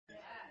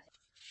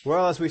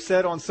Well, as we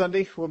said on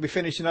Sunday, we'll be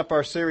finishing up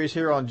our series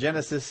here on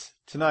Genesis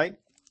tonight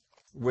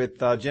with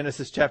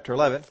Genesis chapter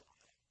 11.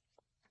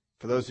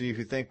 For those of you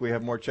who think we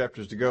have more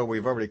chapters to go,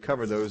 we've already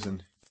covered those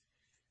in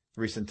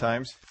recent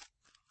times.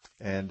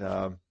 And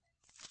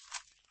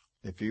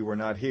if you were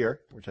not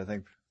here, which I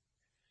think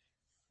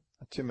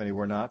not too many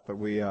were not, but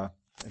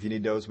if you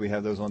need those, we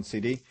have those on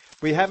CD.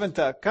 We haven't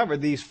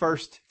covered these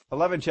first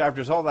 11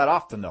 chapters all that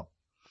often, though.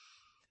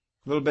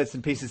 Little bits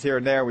and pieces here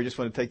and there. We just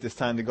want to take this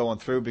time to go on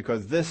through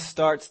because this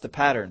starts the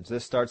patterns.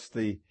 This starts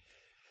the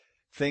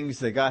things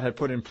that God had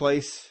put in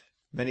place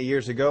many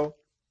years ago.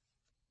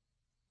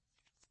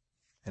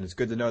 And it's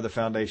good to know the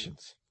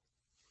foundations.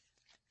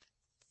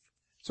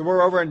 So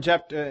we're over in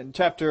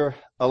chapter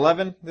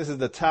 11. This is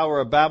the Tower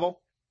of Babel.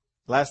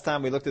 Last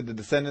time we looked at the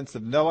descendants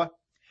of Noah,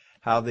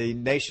 how the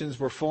nations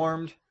were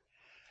formed,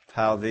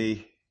 how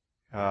the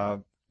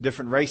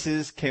different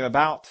races came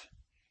about,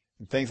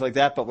 and things like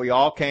that, but we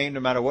all came,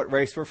 no matter what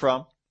race we're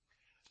from,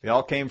 we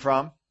all came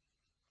from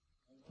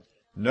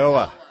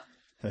Noah.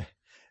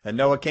 And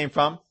Noah came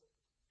from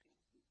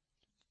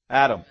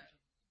Adam.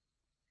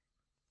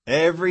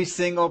 Every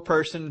single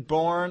person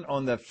born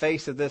on the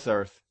face of this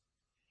earth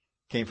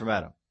came from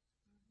Adam.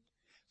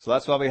 So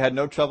that's why we had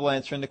no trouble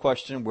answering the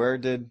question, where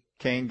did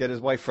Cain get his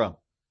wife from?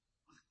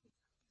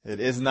 It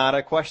is not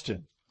a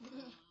question.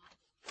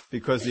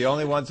 Because the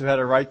only ones who had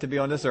a right to be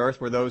on this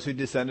earth were those who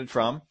descended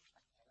from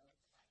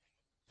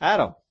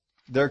Adam.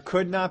 There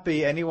could not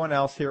be anyone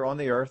else here on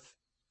the earth.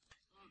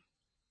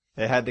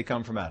 It had to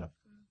come from Adam.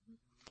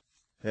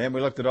 And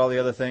we looked at all the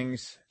other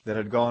things that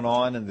had gone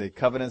on and the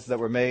covenants that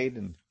were made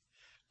and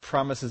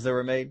promises that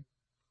were made.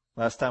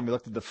 Last time we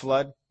looked at the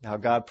flood, how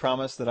God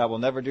promised that I will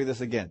never do this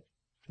again.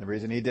 The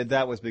reason he did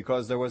that was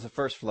because there was a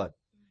first flood.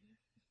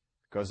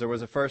 Because there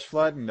was a first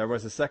flood and there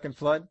was a second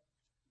flood.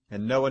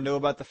 And Noah knew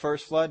about the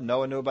first flood.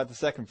 Noah knew about the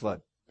second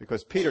flood.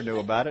 Because Peter knew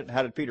about it. And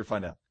how did Peter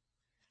find out?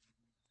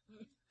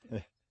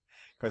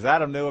 Because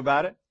Adam knew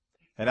about it,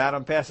 and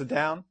Adam passed it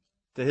down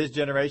to his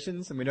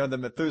generations, and we know that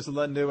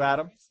Methuselah knew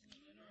Adam,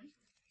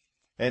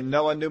 and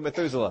Noah knew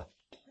Methuselah.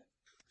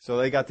 So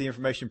they got the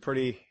information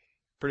pretty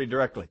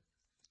directly,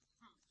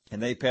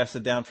 and they passed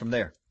it down from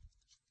there.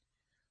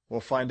 We'll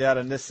find out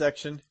in this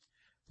section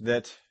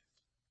that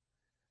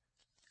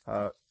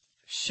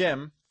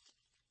Shem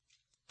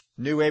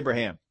knew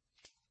Abraham,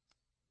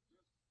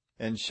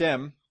 and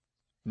Shem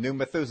knew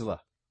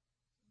Methuselah.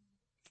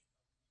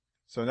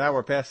 So now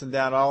we're passing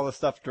down all the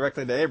stuff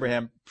directly to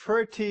Abraham.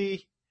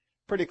 Pretty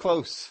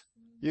close.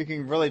 You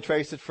can really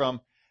trace it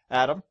from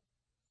Adam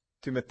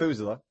to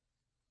Methuselah.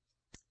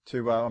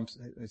 Adam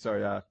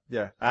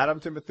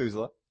to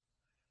Methuselah.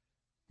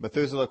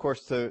 Methuselah, of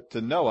course, to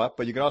Noah,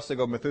 but you can also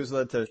go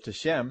Methuselah to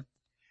Shem,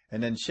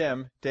 and then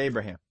Shem to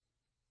Abraham.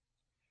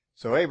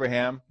 So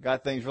Abraham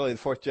got things really the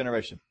fourth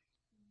generation.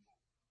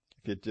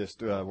 If you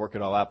just work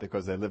it all out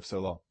because they lived so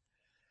long.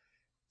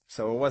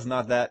 So it was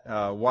not that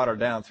watered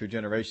down through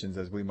generations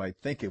as we might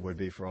think it would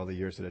be for all the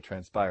years that it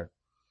transpired.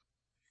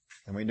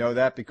 And we know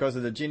that because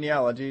of the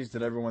genealogies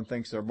that everyone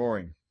thinks are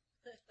boring.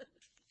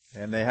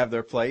 And they have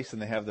their place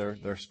and they have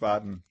their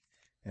spot and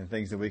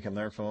things that we can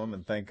learn from them,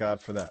 and thank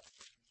God for that.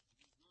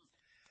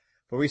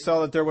 But we saw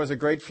that there was a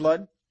great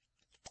flood.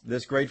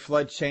 This great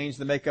flood changed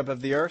the makeup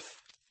of the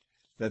earth.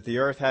 That the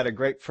earth had a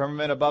great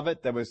firmament above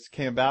it that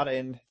came about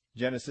in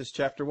Genesis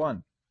chapter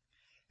 1.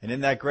 And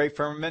in that great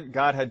firmament,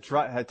 God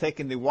had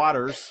taken the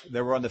waters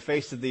that were on the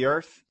face of the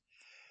earth,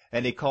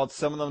 and he called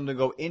some of them to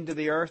go into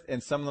the earth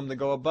and some of them to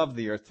go above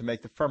the earth to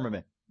make the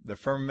firmament. The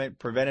firmament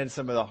prevented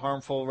some of the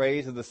harmful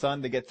rays of the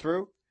sun to get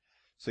through,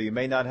 so you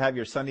may not have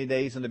your sunny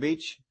days on the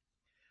beach,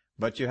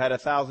 but you had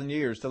 1,000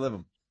 years to live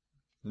them.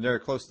 And they're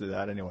close to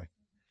that anyway.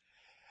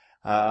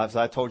 As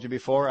I told you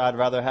before, I'd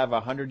rather have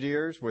 100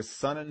 years with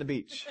sun on the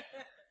beach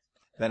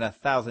than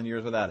 1,000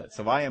 years without it.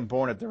 So I am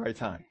born at the right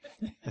time.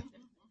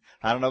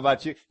 I don't know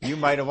about you. You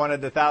might have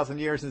wanted 1,000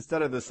 years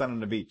instead of the sun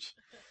on the beach.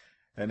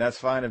 And that's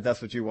fine if that's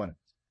what you wanted.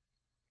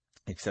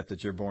 Except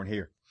that you're born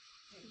here.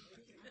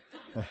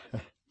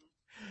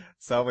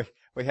 So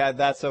we had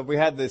that. So we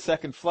had the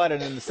second flood,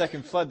 and in the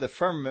second flood, the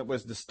firmament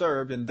was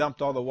disturbed and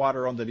dumped all the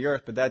water onto the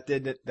earth, but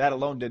that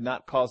alone did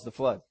not cause the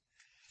flood.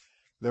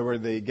 There were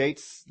the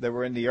gates that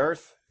were in the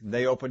earth, and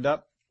they opened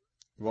up.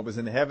 What was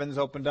in the heavens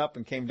opened up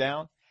and came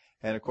down.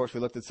 And, of course, we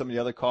looked at some of the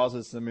other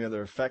causes, some of the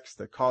other effects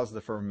that caused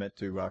the firmament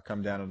to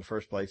come down in the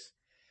first place.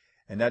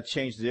 And that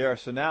changed the earth.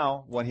 So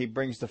now, when he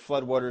brings the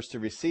floodwaters to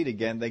recede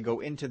again, they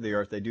go into the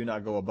earth. They do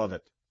not go above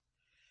it.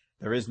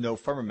 There is no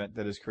firmament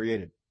that is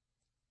created.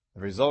 The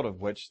result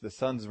of which, the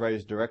sun's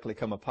rays directly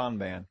come upon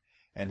man,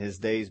 and his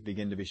days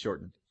begin to be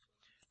shortened.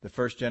 The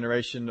first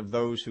generation of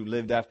those who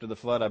lived after the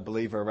flood, I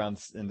believe, are around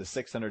in the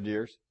 600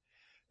 years.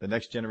 The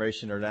next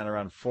generation are down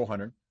around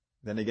 400.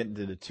 Then they get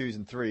into the 2s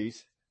and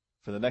 3s.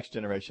 For the next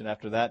generation.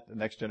 After that, the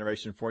next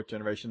generation, fourth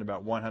generation,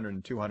 about 100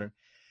 and 200.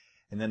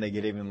 And then they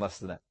get even less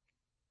than that.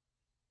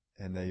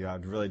 And they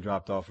really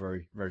dropped off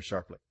very, very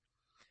sharply.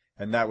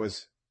 And that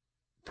was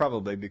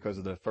probably because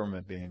of the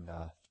firmament being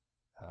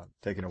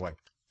taken away.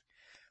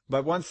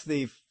 But once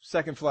the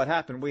second flood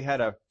happened, we had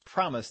a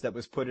promise that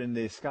was put in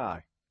the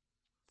sky.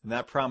 And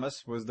that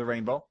promise was the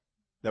rainbow.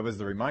 That was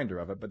the reminder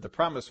of it. But the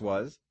promise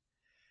was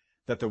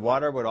that the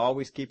water would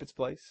always keep its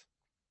place.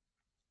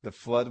 The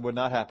flood would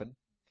not happen.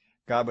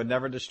 God would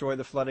never destroy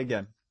the flood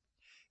again.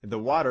 The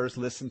waters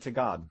listened to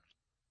God.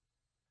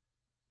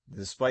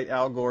 Despite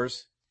Al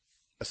Gore's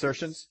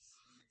assertions,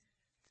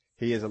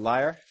 he is a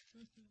liar.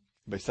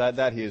 Beside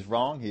that, he is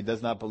wrong. He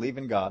does not believe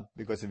in God,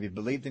 because if he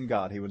believed in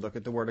God, he would look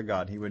at the Word of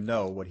God. He would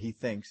know what he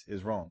thinks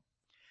is wrong.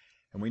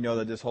 And we know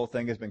that this whole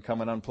thing has been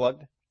coming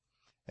unplugged.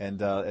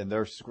 And I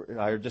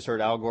just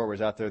heard Al Gore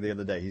was out there the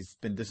other day. He's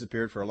been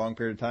disappeared for a long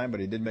period of time, but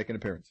he did make an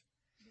appearance.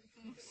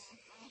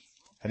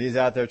 And he's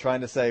out there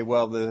trying to say,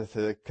 well,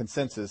 the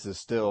consensus is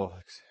still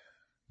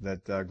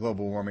that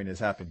global warming is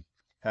happening.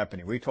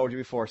 We told you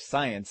before,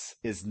 science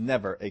is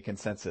never a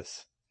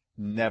consensus.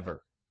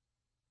 Never.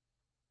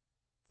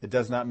 It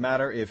does not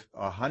matter if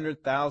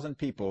 100,000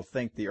 people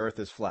think the earth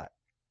is flat.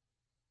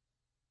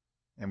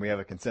 And we have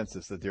a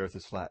consensus that the earth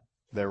is flat.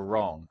 They're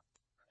wrong.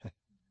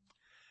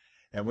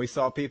 And we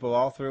saw people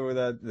all through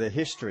the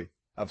history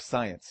of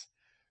science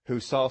who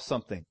saw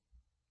something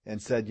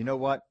and said, you know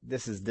what?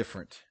 This is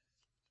different.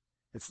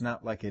 It's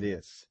not like it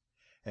is.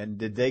 And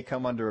did they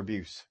come under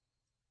abuse?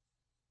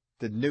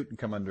 Did Newton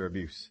come under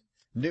abuse?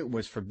 Newton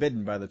was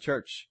forbidden by the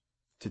church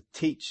to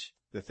teach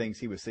the things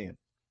he was seeing.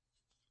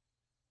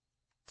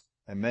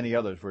 And many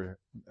others were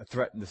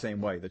threatened the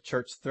same way. The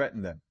church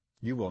threatened them.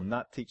 You will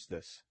not teach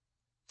this.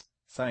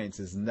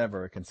 Science is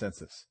never a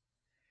consensus.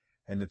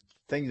 And the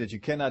thing that you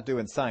cannot do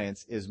in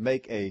science is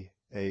make a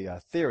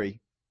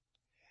theory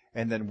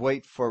and then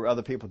wait for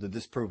other people to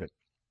disprove it.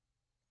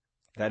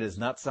 That is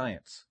not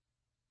science.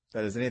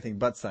 That is anything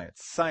but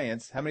science.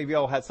 Science, how many of you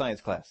all had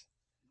science class?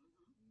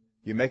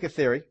 You make a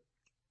theory.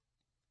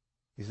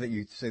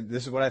 You say,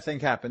 this is what I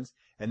think happens.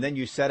 And then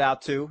you set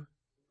out to,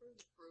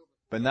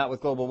 but not with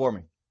global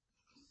warming.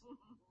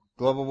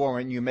 Global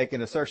warming, you make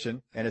an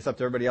assertion, and it's up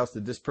to everybody else to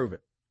disprove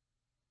it.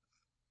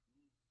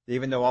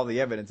 Even though all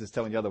the evidence is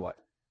telling you otherwise.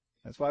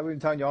 That's why we've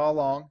been telling you all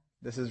along,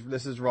 this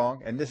is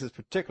wrong, and this is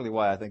particularly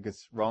why I think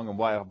it's wrong, and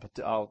why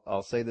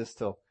I'll say this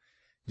till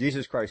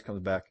Jesus Christ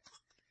comes back,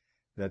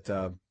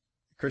 that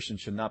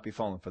Christians should not be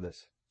falling for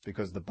this.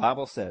 Because the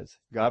Bible says,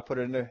 God put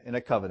it in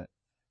a covenant,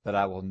 that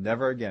I will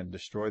never again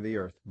destroy the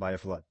earth by a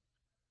flood.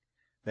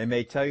 They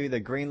may tell you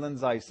that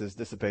Greenland's ice is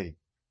dissipating,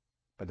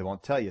 but they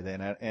won't tell you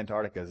that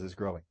Antarctica's is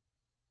growing.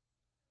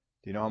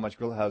 Do you know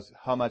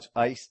how much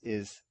ice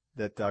is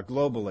that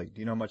globally?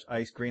 Do you know how much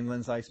ice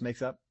Greenland's ice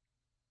makes up?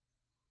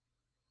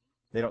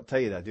 They don't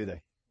tell you that, do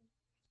they?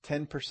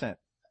 10%.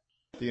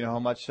 Do you know how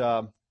much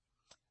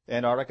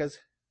Antarctica's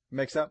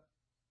makes up?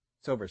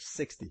 It's over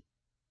 60.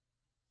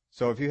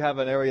 So if you have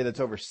an area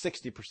that's over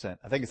 60%,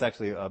 I think it's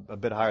actually a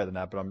bit higher than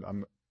that, but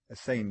I'm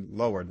saying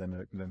lower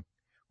than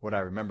what I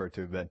remember it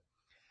to have been.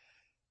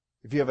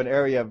 If you have an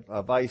area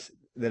of ice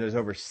that is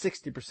over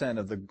 60%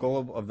 of the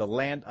globe of the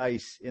land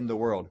ice in the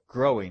world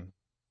growing,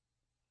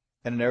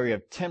 and an area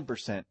of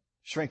 10%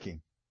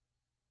 shrinking,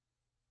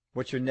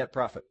 what's your net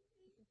profit?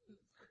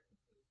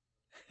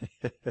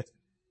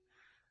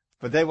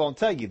 But they won't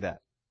tell you that,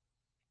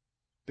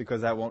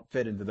 because that won't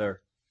fit into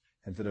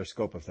their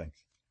scope of things.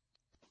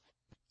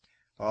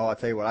 Oh, I'll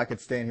tell you what, I could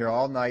stand here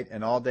all night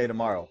and all day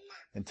tomorrow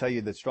and tell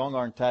you the strong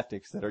arm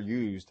tactics that are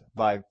used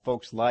by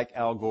folks like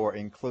Al Gore,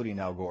 including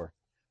Al Gore,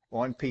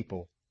 on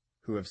people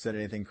who have said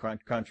anything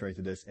contrary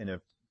to this and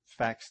have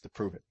facts to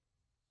prove it.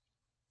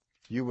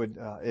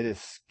 It is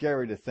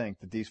scary to think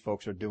that these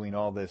folks are doing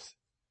all this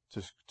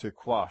to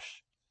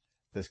quash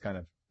this kind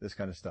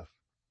of stuff.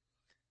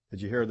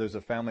 Did you hear there's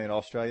a family in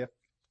Australia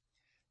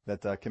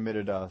that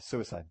committed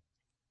suicide?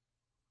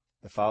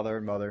 The father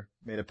and mother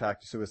made a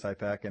suicide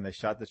pact, and they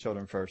shot the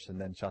children first and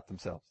then shot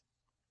themselves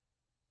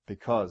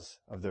because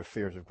of their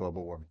fears of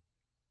global warming.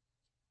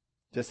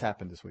 Just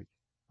happened this week.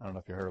 I don't know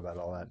if you heard about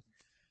all that,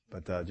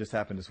 but just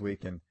happened this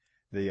week, and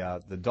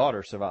the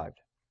daughter survived.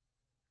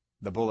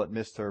 The bullet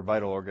missed her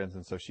vital organs,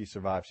 and so she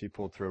survived. She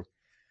pulled through,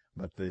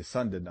 but the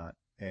son did not,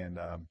 and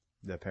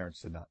the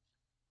parents did not.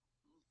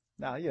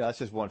 Now, that's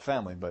just one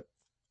family, but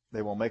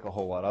they won't make a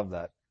whole lot of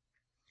that.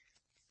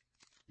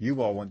 You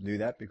all won't do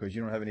that because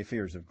you don't have any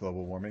fears of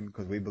global warming,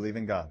 because we believe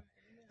in God.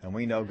 And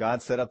we know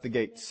God set up the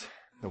gates.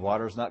 The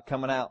water's not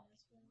coming out.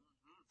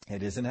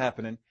 It isn't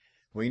happening.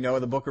 We know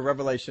the book of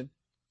Revelation.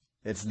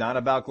 It's not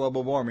about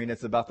global warming.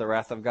 It's about the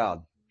wrath of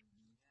God.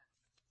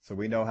 So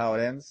we know how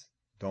it ends.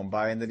 Don't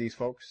buy into these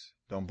folks.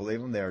 Don't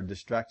believe them. They are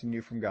distracting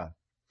you from God.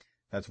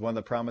 That's one of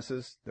the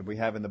promises that we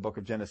have in the book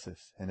of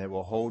Genesis, and it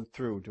will hold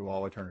through to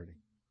all eternity.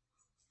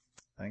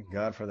 Thank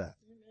God for that.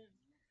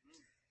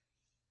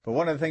 But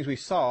one of the things we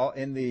saw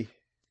in the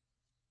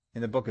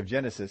book of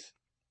Genesis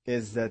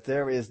is that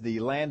there is the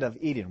land of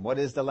Eden. What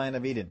is the land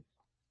of Eden?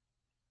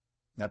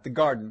 Not the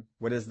garden.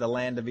 What is the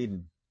land of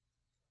Eden?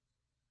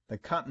 The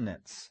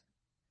continents.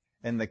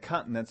 And the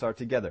continents are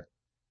together.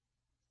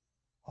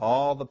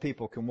 All the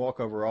people can walk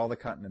over all the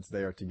continents.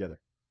 They are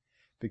together.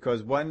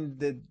 Because when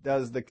do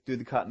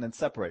the continents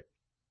separate?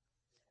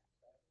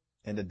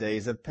 In the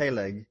days of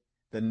Peleg,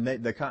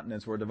 the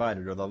continents were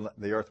divided, or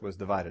the earth was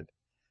divided.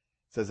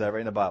 It says that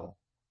right in the Bible.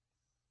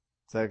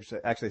 It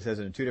actually says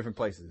it in two different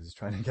places. It's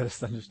trying to get us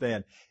to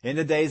understand. In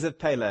the days of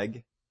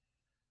Peleg,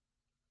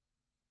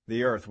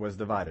 the earth was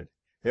divided.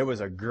 It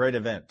was a great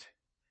event.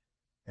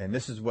 And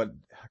this is what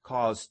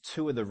caused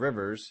two of the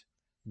rivers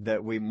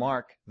that we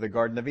mark the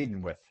Garden of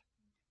Eden with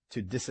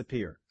to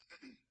disappear.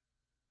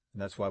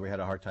 And that's why we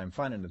had a hard time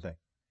finding the thing.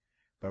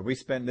 But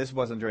this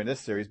wasn't during this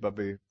series, but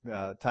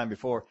time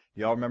before,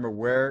 y'all remember,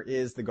 where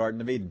is the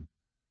Garden of Eden?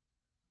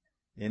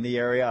 In the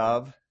area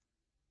of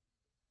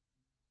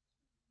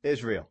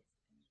Israel.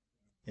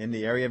 In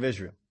the area of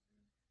Israel.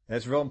 And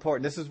it's real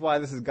important. This is why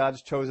this is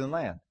God's chosen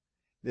land.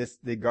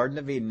 The Garden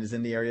of Eden is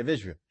in the area of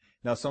Israel.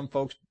 Now, some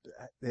folks,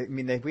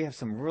 we have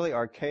some really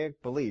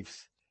archaic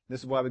beliefs. This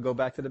is why we go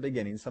back to the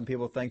beginning. Some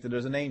people think that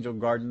there's an angel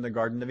garden in the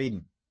Garden of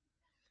Eden.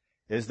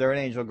 Is there an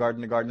angel garden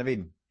in the Garden of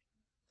Eden?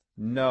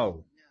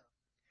 No.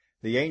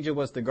 The angel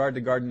was to guard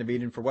the Garden of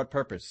Eden for what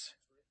purpose?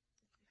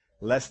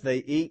 Lest they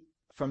eat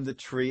from the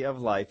tree of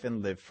life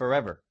and live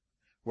forever.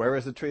 Where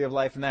is the tree of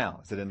life now?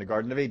 Is it in the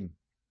Garden of Eden?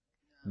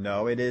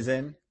 No, it is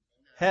in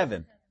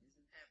heaven.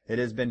 It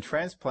has been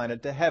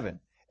transplanted to heaven.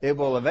 It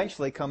will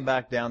eventually come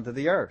back down to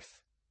the earth.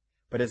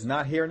 But it's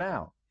not here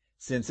now.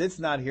 Since it's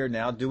not here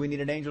now, do we need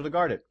an angel to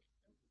guard it?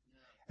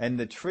 And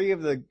the tree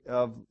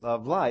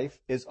of life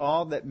is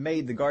all that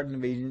made the Garden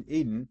of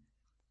Eden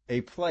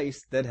a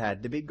place that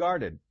had to be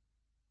guarded.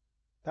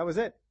 That was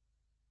it.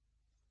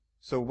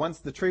 So once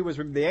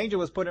the angel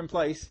was put in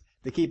place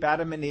to keep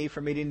Adam and Eve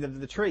from eating of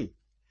the tree.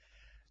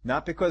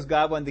 Not because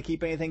God wanted to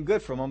keep anything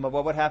good from them, but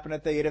what would happen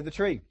if they ate of the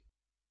tree?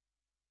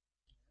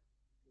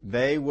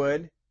 They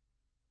would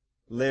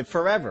live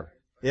forever.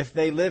 If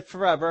they lived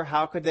forever,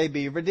 how could they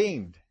be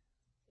redeemed?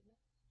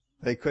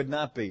 They could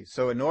not be.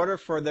 So in order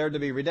for there to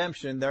be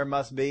redemption, there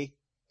must be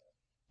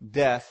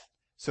death.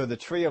 So the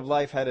tree of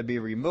life had to be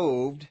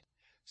removed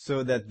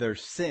so that their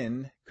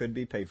sin could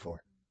be paid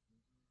for.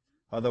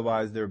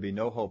 Otherwise, there would be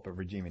no hope of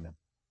redeeming them.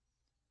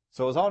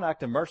 So it was all an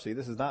act of mercy.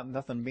 This is not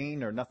nothing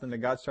mean or nothing that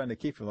God's trying to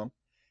keep from them.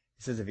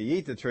 He says, if you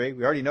eat the tree,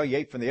 we already know you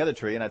ate from the other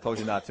tree, and I told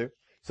you not to.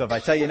 So if I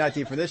tell you not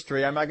to eat from this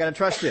tree, I'm not going to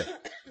trust you.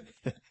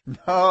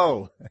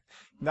 No,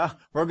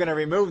 we're going to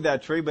remove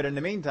that tree, but in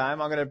the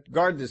meantime, I'm going to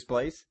guard this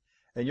place,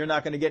 and you're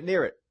not going to get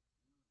near it.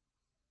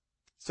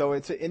 So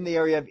it's in the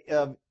area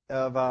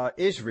of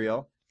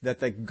Israel that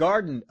the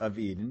Garden of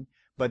Eden,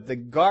 but the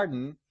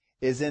garden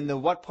is in the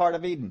what part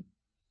of Eden?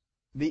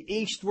 The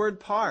eastward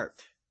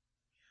part,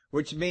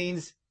 which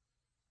means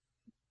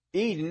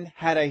Eden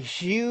had a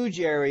huge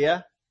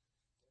area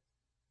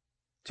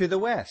to the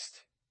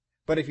west.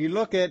 But if you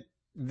look at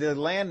the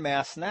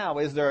landmass now,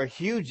 is there a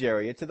huge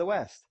area to the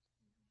west?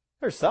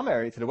 There's some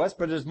area to the west,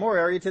 but there's more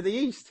area to the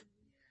east,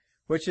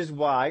 which is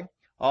why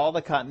all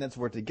the continents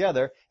were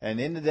together,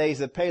 and in the days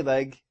of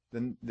Peleg,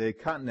 the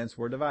continents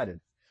were divided,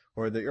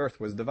 or the earth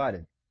was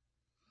divided.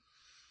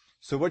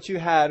 So what you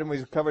had, and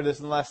we covered this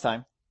in the last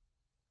time,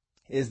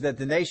 is that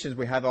the nations,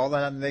 we have all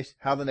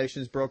how the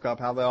nations broke up,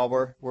 how they all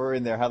were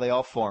in there, how they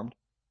all formed.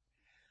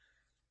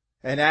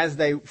 And as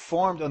they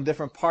formed on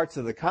different parts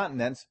of the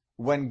continents,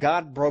 when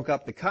God broke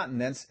up the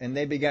continents and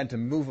they began to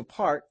move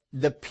apart,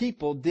 the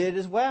people did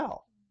as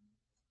well.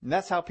 And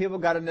that's how people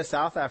got into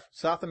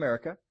South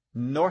America,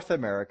 North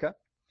America.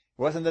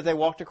 It wasn't that they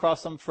walked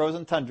across some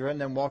frozen tundra and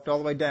then walked all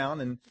the way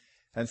down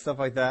and stuff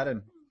like that.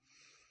 And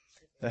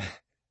they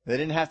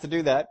didn't have to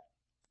do that.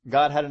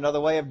 God had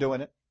another way of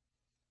doing it.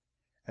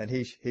 And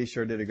he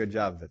sure did a good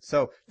job of it.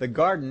 So the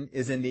garden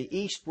is in the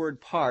eastward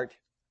part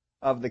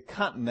of the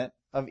continent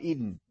of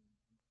Eden.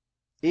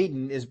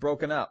 Eden is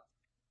broken up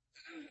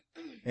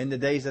in the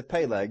days of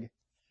Peleg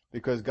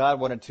because God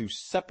wanted to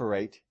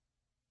separate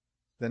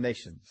the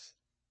nations.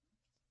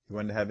 He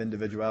wanted to have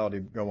individuality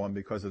go on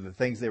because of the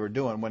things they were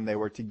doing when they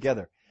were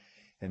together.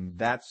 And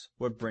that's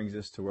what brings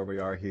us to where we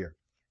are here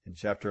in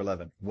chapter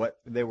 11. What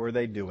were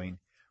they doing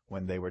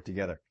when they were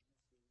together?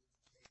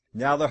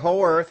 Now the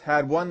whole earth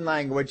had one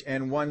language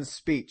and one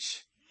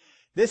speech.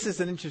 This is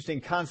an interesting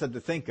concept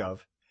to think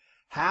of.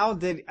 How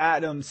did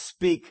Adam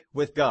speak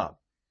with God?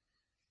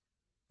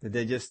 Did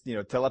they just,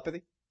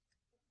 telepathy?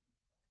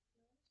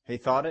 He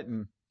thought it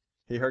and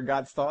he heard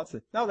God's thoughts?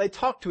 No, they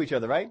talked to each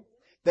other, right?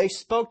 They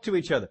spoke to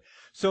each other.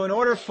 So in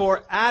order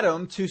for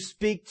Adam to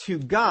speak to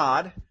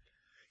God,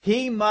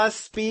 he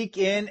must speak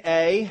in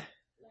a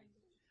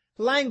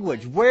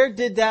language. Where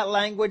did that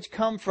language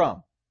come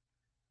from?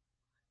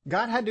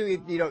 God had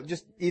to,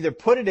 just either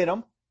put it in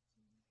him,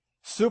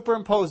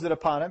 superimpose it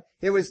upon him.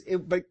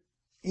 But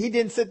he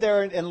didn't sit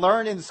there and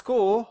learn in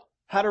school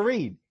how to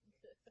read.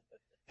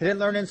 He didn't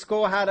learn in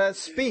school how to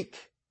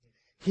speak.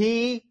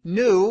 He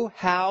knew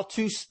how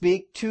to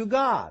speak to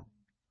God.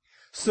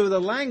 So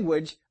the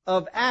language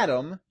of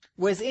Adam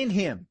was in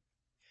him.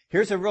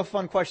 Here's a real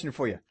fun question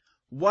for you.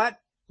 What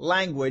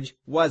language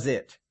was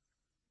it?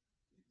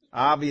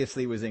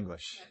 Obviously it was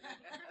English.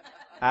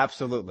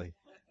 Absolutely.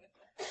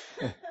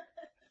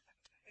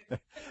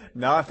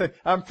 No,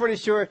 I'm pretty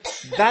sure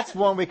that's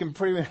one we can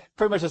pretty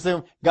much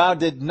assume God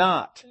did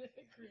not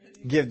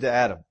give to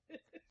Adam.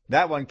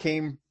 That one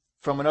came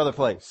from another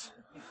place.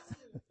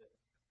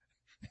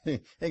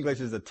 English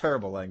is a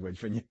terrible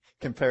language when you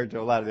compare it to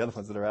a lot of the other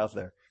ones that are out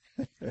there.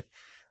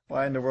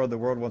 Why in the world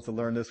wants to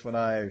learn this when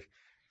I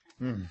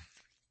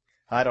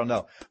don't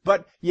know.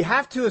 But you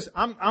have to,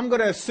 I'm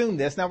going to assume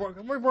this. Now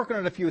we're working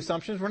on a few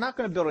assumptions. We're not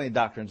going to build any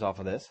doctrines off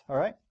of this. All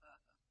right.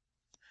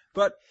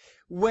 But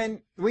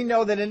when we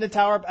know that at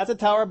the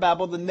Tower of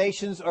Babel, the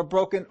nations are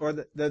broken, or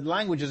the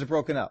languages are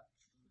broken up.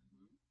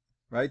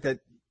 Right? That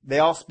they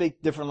all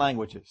speak different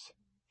languages.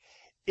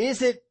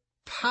 Is it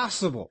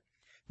possible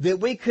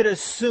that we could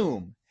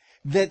assume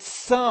that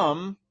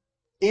some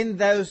in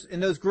those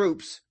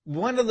groups,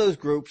 one of those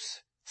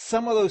groups,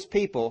 some of those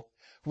people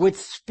would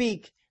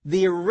speak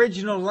the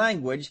original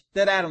language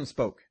that Adam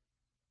spoke?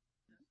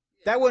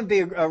 That wouldn't be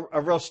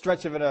a real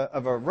stretch of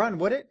a run,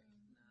 would it?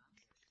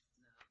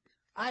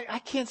 I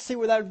can't see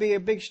where that would be a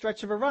big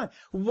stretch of a run.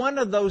 One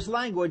of those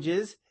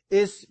languages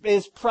is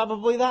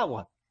probably that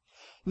one.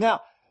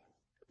 Now,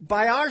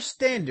 by our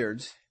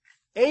standards,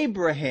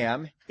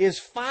 Abraham is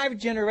 5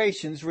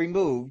 generations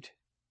removed,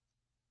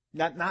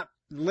 not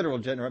literal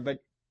generation, but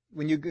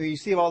when you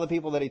see all the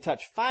people that he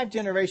touched, 5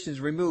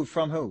 generations removed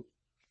from who?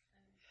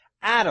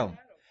 Adam.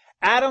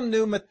 Adam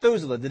knew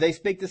Methuselah. Did they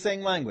speak the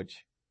same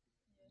language?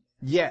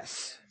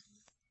 Yes.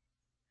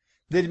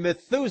 Did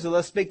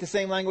Methuselah speak the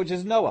same language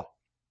as Noah?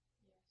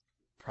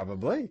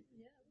 Probably.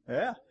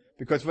 Yeah.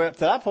 Because up to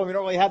that point, we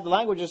don't really have the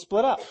languages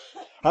split up.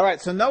 All right.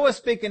 So Noah's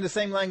speaking the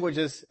same language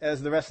as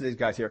the rest of these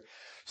guys here.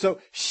 So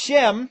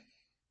Shem,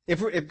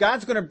 if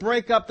God's going to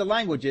break up the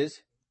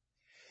languages,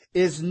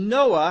 is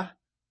Noah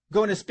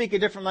going to speak a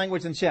different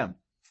language than Shem?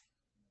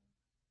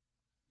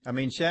 I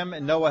mean, Shem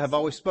and Noah have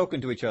always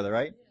spoken to each other,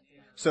 right?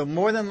 So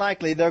more than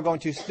likely, they're going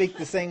to speak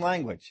the same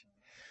language.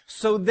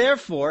 So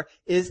therefore,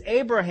 is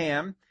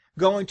Abraham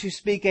going to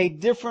speak a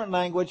different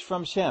language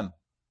from Shem?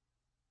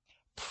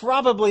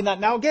 Probably not.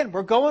 Now again,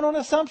 we're going on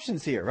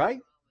assumptions here, right?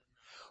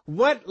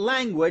 What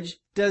language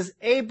does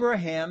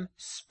Abraham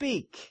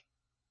speak?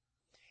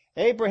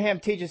 Abraham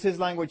teaches his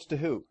language to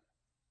who?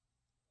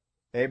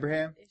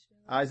 Abraham,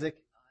 Isaac,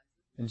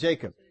 and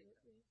Jacob.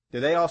 Do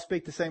they all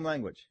speak the same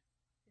language?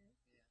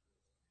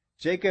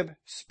 Jacob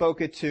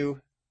spoke it to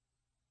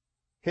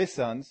his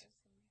sons,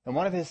 and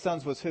one of his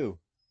sons was who?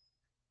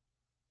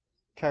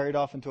 Carried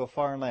off into a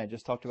foreign land.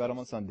 Just talked about him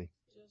on Sunday.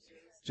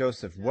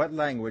 Joseph. What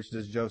language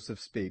does Joseph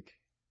speak?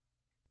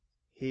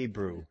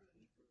 Hebrew.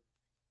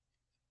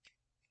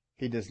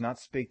 He does not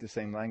speak the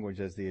same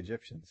language as the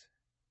Egyptians.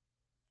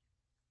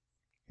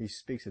 He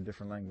speaks a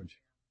different language.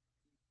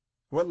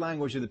 What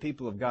language do the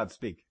people of God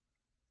speak?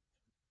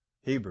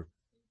 Hebrew.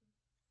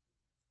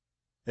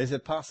 Is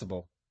it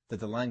possible that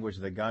the language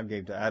that God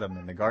gave to Adam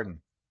in the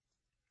garden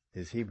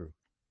is Hebrew?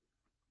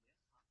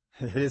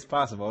 It is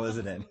possible,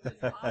 isn't it?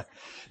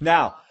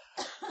 Now,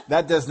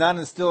 that does not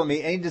instill in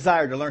me any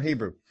desire to learn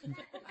Hebrew.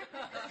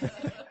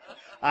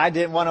 I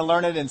didn't want to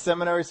learn it in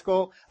seminary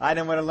school. I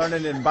didn't want to learn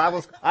it in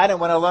Bible school. I didn't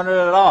want to learn it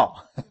at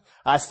all.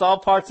 I saw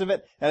parts of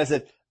it and I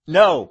said,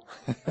 no.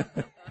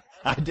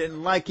 I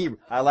didn't like Hebrew.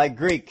 I like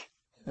Greek.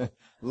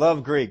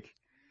 Love Greek.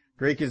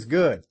 Greek is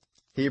good.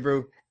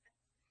 Hebrew.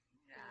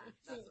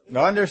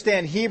 Now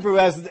understand, Hebrew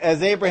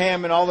as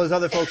Abraham and all those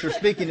other folks were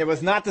speaking, it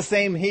was not the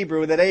same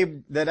Hebrew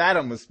that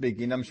Adam was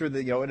speaking. I'm sure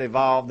that, it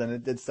evolved and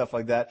it did stuff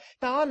like that.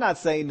 Now I'm not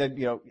saying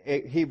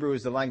that, Hebrew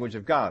is the language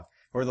of God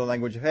or the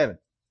language of heaven.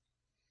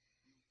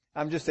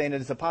 I'm just saying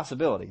that it's a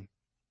possibility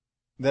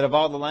that of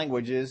all the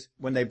languages,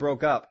 when they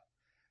broke up,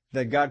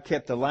 that God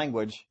kept the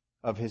language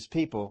of his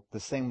people the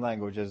same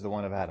language as the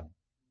one of Adam.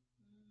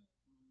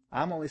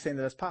 I'm only saying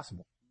that it's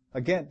possible.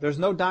 Again, there's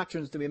no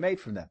doctrines to be made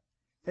from that.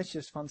 It's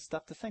just fun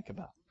stuff to think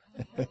about.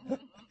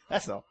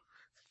 That's all.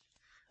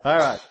 All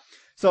right.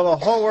 So the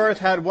whole earth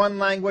had one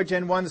language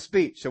and one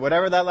speech. So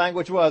whatever that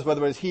language was,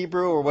 whether it was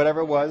Hebrew or whatever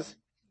it was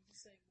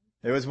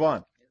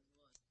one.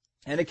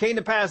 And it came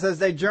to pass as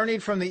they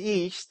journeyed from the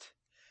east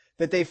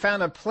that they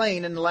found a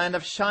plain in the land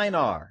of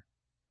Shinar.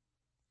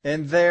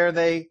 And there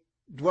they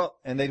dwelt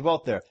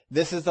there.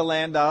 This is the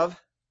land of,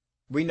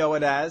 we know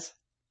it as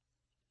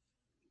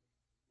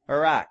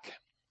Iraq.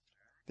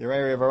 The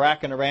area of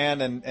Iraq and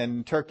Iran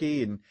and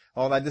Turkey and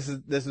all that. This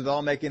is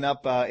all making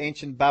up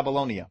ancient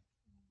Babylonia.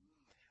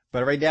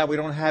 But right now we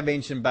don't have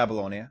ancient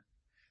Babylonia.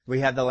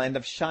 We have the land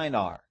of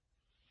Shinar.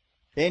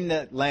 In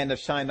the land of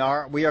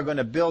Shinar, we are going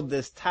to build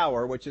this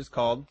tower, which is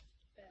called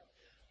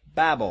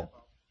Babel.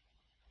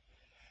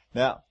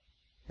 Now,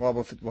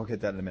 we'll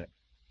get that in a minute.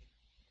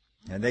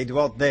 And they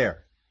dwelt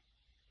there.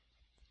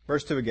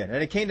 Verse 2 again.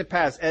 And it came to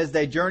pass, as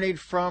they journeyed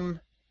from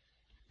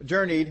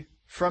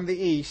the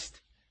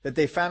east, that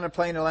they found a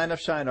plain in the land of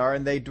Shinar,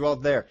 and they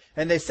dwelt there.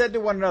 And they said to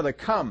one another,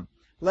 come,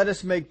 let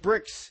us make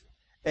bricks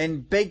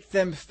and bake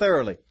them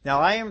thoroughly. Now,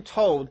 I am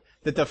told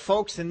that the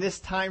folks in this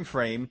time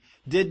frame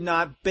did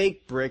not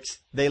bake bricks.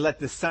 They let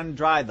the sun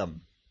dry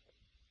them.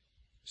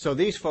 So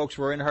these folks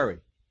were in a hurry.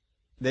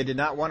 They did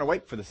not want to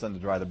wait for the sun to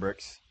dry the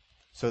bricks.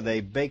 So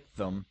they baked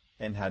them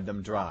and had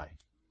them dry.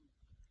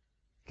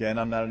 Again,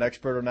 I'm not an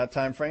expert on that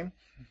time frame.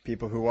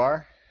 People who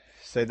are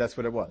say that's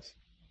what it was.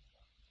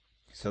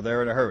 So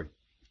they're in a hurry.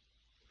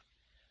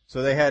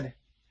 So they had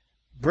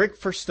brick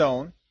for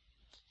stone,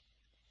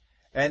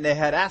 and they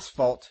had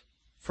asphalt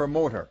for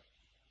mortar.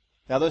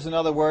 Now there's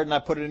another word, and I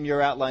put it in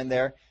your outline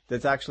there,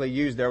 that's actually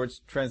used there, which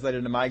is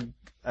translated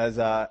as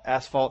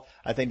asphalt.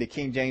 I think the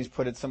King James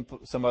put it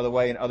some other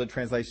way, and other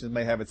translations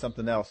may have it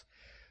something else.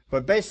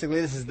 But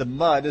basically, this is the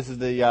mud, this is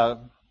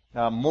the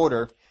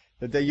mortar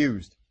that they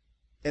used.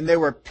 And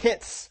there were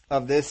pits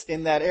of this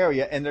in that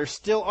area, and there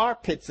still are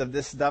pits of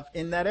this stuff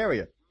in that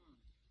area.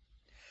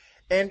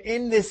 And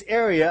in this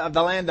area of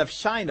the land of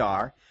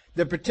Shinar,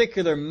 the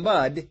particular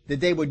mud that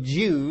they would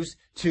use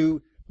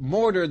to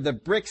mortar the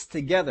bricks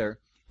together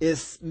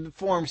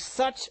forms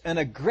such an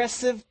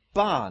aggressive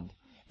bond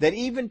that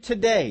even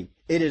today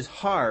it is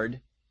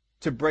hard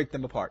to break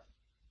them apart.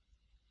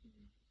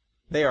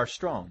 They are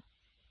strong.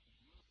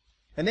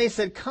 And they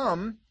said,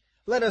 "Come,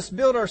 let us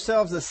build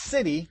ourselves a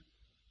city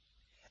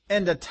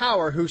and a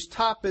tower whose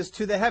top is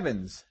to the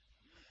heavens.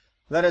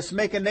 Let us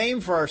make a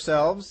name for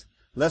ourselves,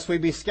 lest we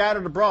be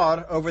scattered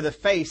abroad over the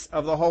face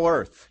of the whole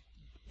earth."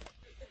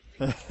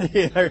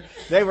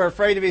 They were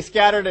afraid to be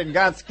scattered, and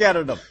God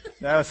scattered them.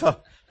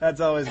 That's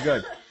always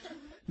good.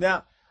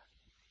 Now,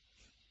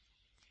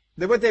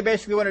 what they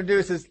basically want to do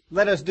is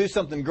let us do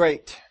something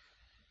great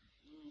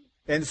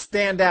and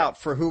stand out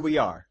for who we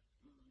are.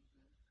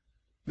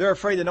 They're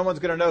afraid that no one's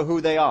going to know who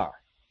they are.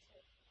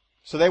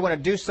 So they want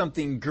to do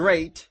something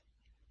great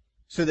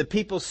so that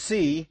people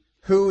see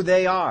who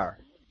they are.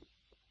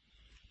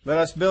 Let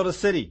us build a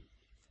city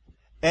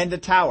and a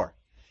tower.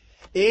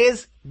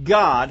 Is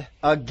God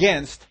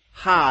against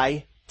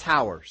high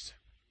towers?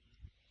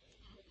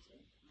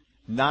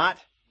 Not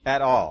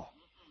at all.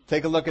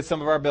 Take a look at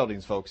some of our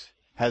buildings, folks.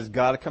 Has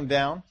God come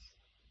down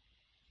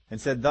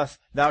and said, "Thus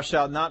thou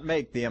shalt not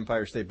make the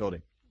Empire State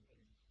Building.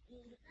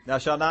 Thou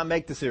shalt not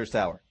make the Sears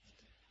Tower"?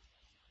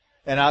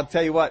 And I'll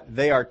tell you what,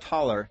 they are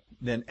taller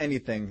than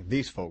anything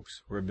these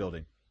folks were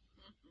building.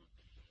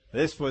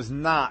 This was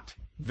not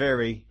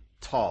very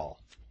tall.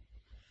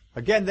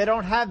 Again, they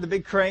don't have the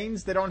big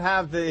cranes. They don't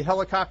have the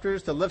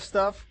helicopters to lift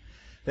stuff.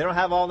 They don't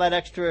have all that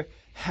extra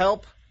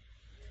help.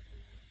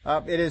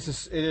 It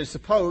is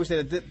supposed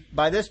that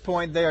by this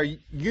point they are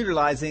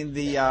utilizing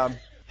the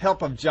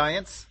help of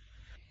giants,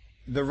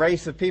 the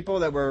race of people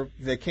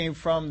that came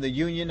from the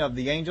union of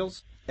the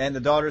angels and the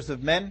daughters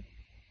of men,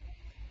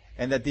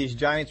 and that these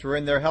giants were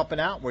in there helping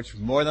out, which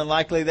more than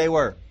likely they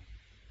were.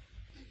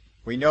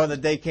 We know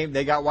that they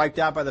got wiped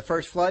out by the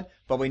first flood,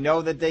 but we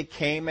know that they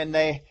came and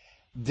they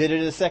did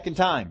it a second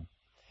time,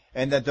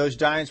 and that those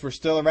giants were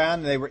still around,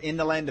 and they were in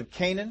the land of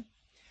Canaan,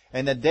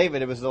 and that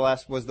David was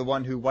the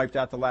one who wiped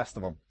out the last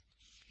of them.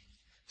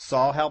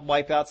 Saul helped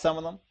wipe out some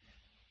of them.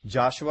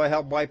 Joshua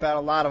helped wipe out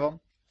a lot of them.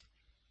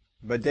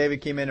 But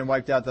David came in and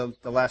wiped out the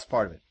last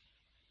part of it.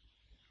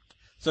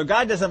 So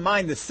God doesn't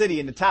mind the city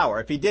and the tower.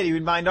 If he did, he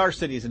would mind our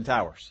cities and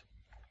towers.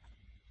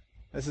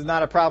 This is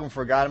not a problem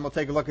for God, and we'll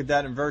take a look at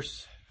that in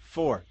verse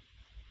 4.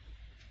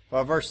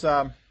 Well, verse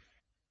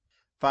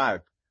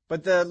 5.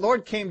 But the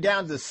Lord came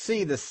down to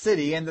see the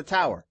city and the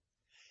tower.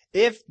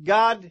 If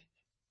God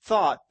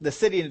thought the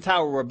city and the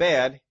tower were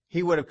bad,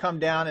 he would have come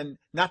down and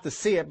not to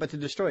see it, but to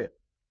destroy it.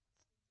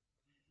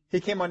 He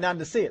came on down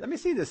to see it. Let me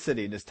see this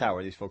city and this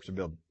tower these folks are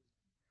building.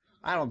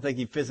 I don't think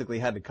he physically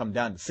had to come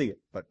down to see it,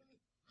 but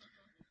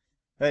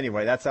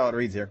anyway, that's how it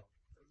reads here.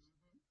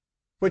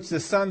 Which the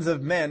sons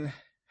of men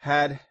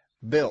had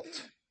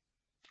built.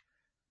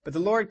 But the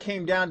Lord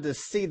came down to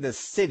see the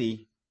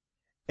city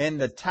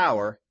and the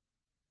tower.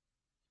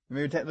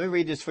 Let me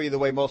read this for you the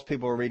way most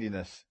people are reading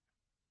this.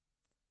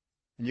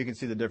 And you can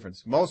see the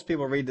difference. Most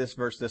people read this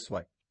verse this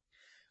way.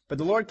 But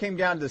the Lord came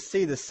down to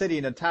see the city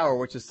and the tower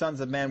which the sons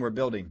of men were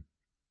building.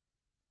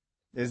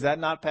 Is that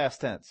not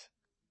past tense?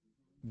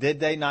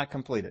 Did they not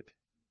complete it?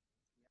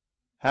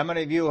 How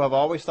many of you have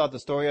always thought the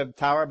story of the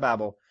Tower of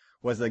Babel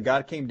was that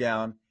God came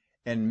down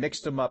and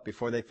mixed them up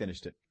before they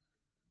finished it?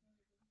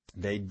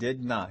 They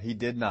did not. He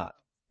did not.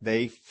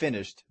 They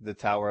finished the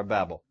Tower of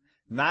Babel.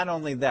 Not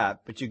only that,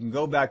 but you can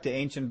go back to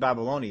ancient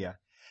Babylonia,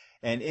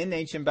 and in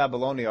ancient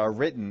Babylonia are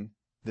written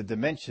the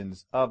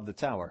dimensions of the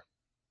tower.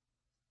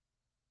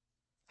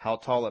 How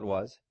tall it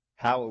was,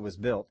 how it was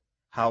built,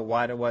 how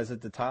wide it was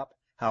at the top,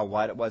 how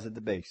wide it was at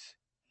the base.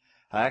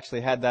 I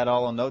actually had that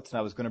all on notes, and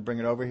I was going to bring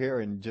it over here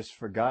and just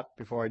forgot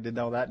before I did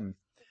all that.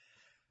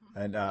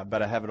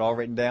 But I have it all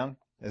written down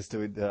as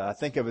to, I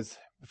think it was,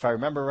 if I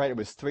remember right, it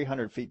was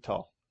 300 feet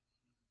tall.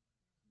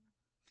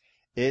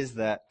 Is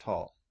that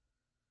tall?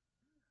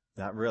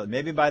 Not really.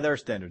 Maybe by their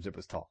standards it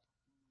was tall.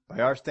 By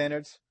our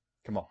standards,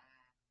 come on.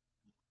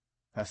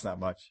 That's not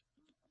much.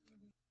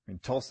 I mean,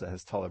 Tulsa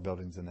has taller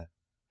buildings than that.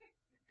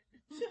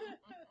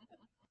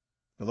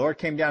 The Lord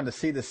came down to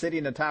see the city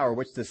and the tower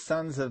which the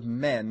sons of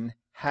men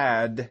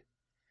had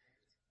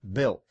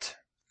built.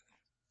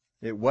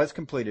 It was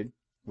completed.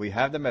 We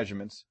have the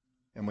measurements,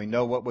 and we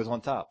know what was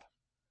on top.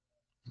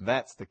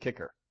 That's the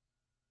kicker.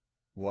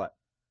 What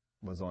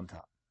was on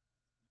top?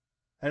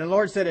 And the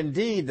Lord said,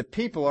 indeed, the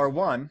people are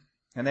one,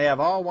 and they have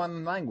all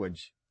one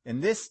language.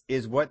 And this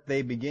is what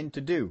they begin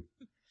to do.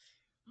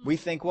 We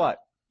think what?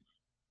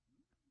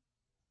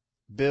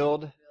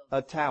 build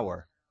a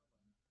tower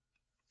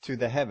to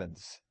the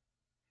heavens.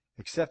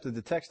 Except that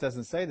the text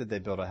doesn't say that they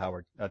built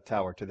a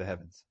tower to the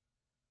heavens.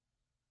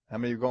 How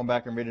many of you are going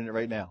back and reading it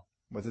right now?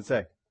 What's it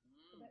say?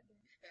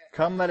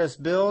 Come, let us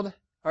build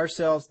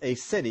ourselves a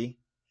city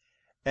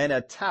and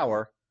a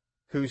tower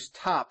whose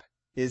top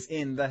is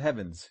in the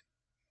heavens.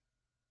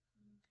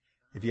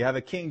 If you have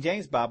a King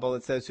James Bible,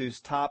 it says whose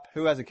top.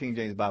 Who has a King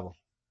James Bible?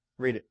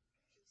 Read it.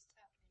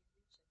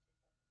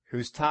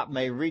 Whose top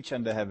may reach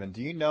unto heaven.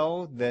 Do you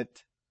know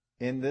that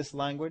in this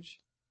language,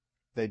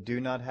 they do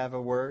not have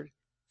a word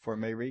for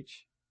may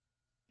reach?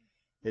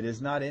 It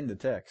is not in the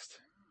text.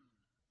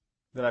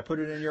 Did I put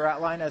it in your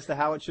outline as to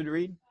how it should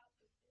read?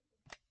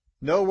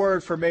 No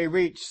word for may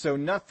reach, so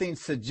nothing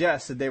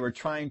suggests that they were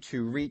trying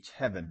to reach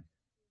heaven.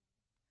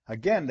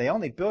 Again, they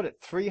only built it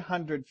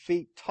 300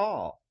 feet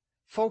tall.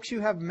 Folks, you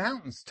have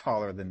mountains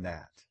taller than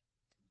that.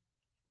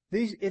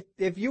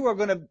 If you were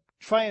going to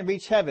try and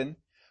reach heaven,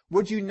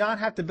 would you not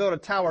have to build a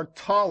tower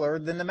taller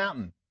than the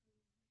mountain?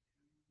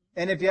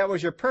 And if that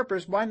was your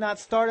purpose, why not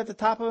start at the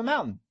top of a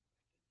mountain?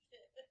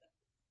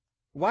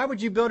 Why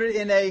would you build it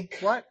in a,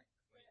 what?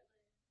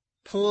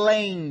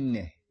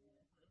 Plain.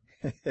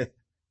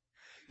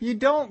 You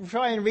don't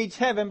try and reach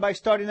heaven by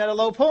starting at a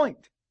low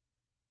point,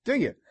 do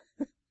you?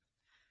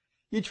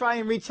 You try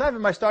and reach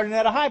heaven by starting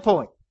at a high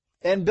point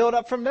and build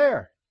up from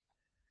there.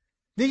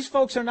 These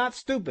folks are not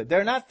stupid.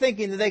 They're not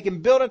thinking that they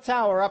can build a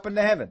tower up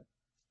into heaven.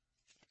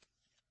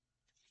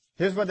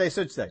 Here's what they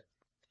should say.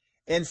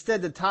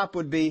 Instead, the top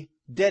would be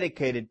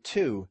dedicated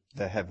to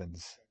the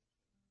heavens.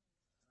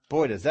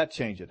 Boy, does that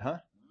change it, huh?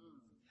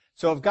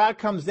 So if God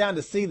comes down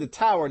to see the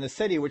tower in the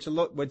city which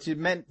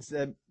men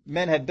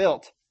had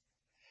built,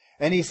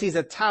 and he sees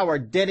a tower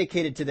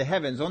dedicated to the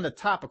heavens, on the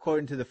top,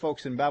 according to the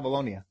folks in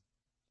Babylonia,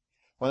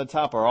 on the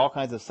top are all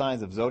kinds of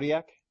signs of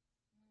zodiac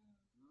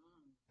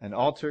and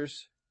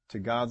altars to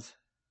gods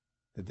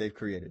that they've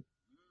created.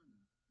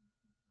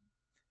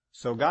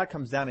 So God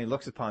comes down and he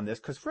looks upon this,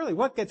 because really,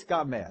 what gets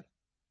God mad?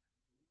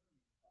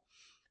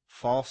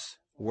 False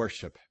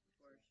worship.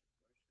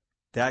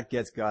 That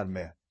gets God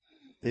mad.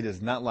 He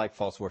does not like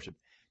false worship.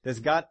 Does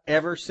God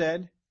ever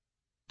said,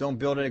 don't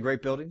build any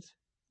great buildings?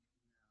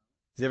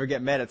 Does he ever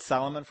get mad at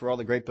Solomon for all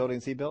the great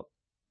buildings he built?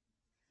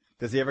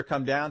 Does he ever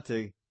come down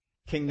to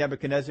King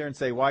Nebuchadnezzar and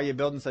say, why are you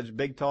building such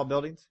big, tall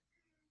buildings?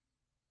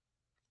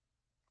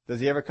 Does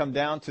he ever come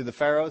down to the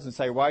pharaohs and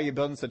say, why are you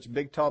building such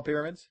big, tall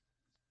pyramids?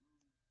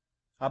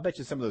 I'll bet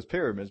you some of those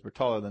pyramids were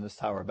taller than this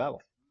Tower of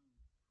Babel.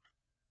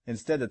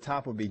 Instead, the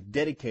top would be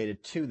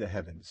dedicated to the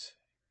heavens.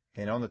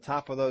 And on the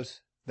top of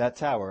that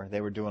tower,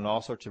 they were doing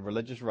all sorts of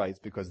religious rites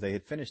because they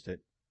had finished it.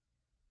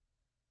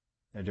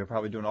 And they're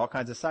probably doing all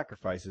kinds of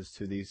sacrifices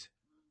to these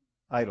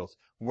idols.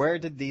 Where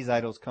did these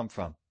idols come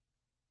from?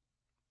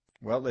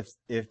 Well,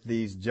 if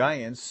these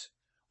giants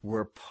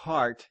were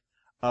part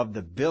of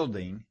the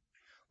building,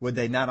 would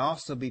they not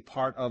also be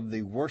part of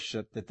the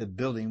worship that the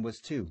building was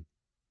to?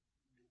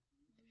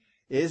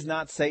 Is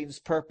not Satan's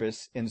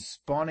purpose in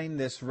spawning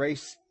this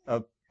race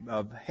of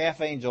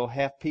half angel,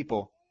 half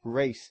people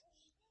race?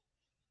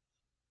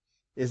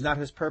 Is not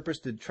his purpose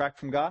to detract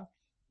from God?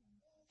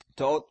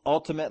 To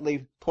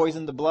ultimately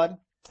poison the blood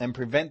and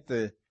prevent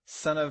the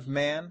Son of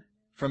Man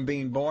from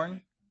being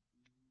born?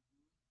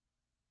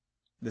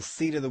 The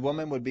seed of the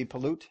woman would be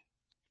pollute,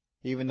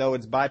 even though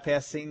it's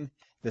bypassing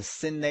the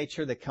sin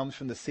nature that comes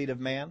from the seed of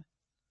man.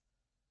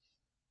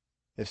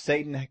 If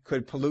Satan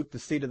could pollute the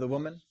seed of the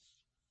woman,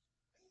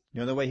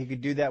 the only way he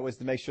could do that was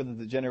to make sure that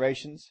the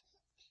generations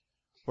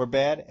were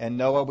bad. And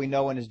Noah, we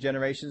know in his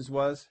generations,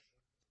 was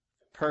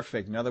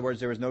perfect. In other words,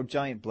 there was no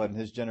giant blood in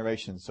his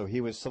generations, so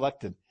he was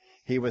selected.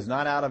 He was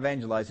not out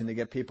evangelizing to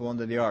get people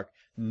into the ark.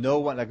 No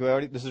one,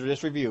 this is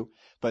just review,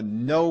 but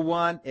no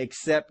one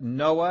except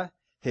Noah,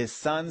 his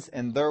sons,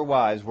 and their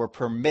wives were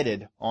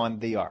permitted on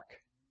the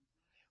ark.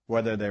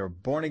 Whether they were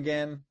born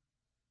again,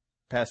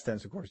 past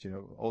tense, of course,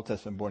 Old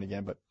Testament born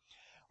again, but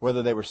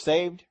whether they were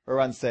saved or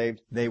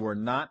unsaved, they were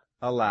not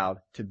allowed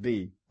to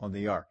be on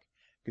the ark.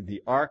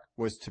 The ark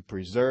was to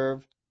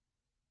preserve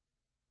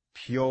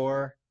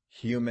pure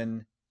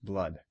human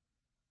blood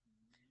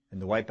and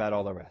to wipe out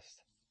all the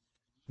rest.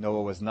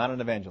 Noah was not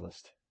an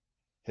evangelist.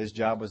 His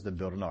job was to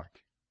build an ark.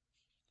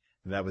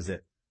 That was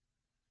it.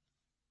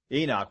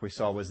 Enoch, we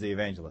saw, was the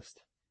evangelist.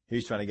 He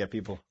was trying to get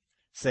people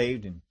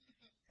saved and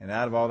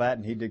out of all that,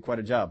 and he did quite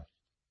a job.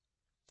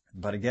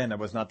 But again, that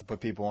was not to put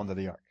people onto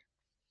the ark.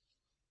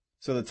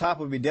 So the top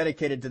would be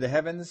dedicated to the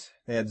heavens.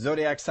 They had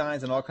zodiac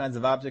signs and all kinds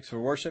of objects for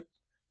worship.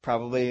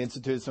 Probably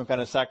instituted some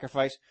kind of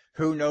sacrifice.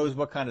 Who knows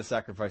what kind of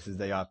sacrifices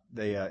they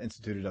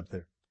instituted up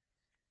there.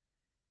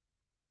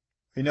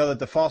 We know that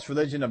the false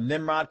religion of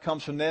Nimrod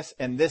comes from this,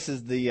 and this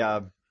is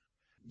the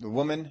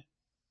woman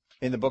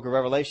in the book of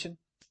Revelation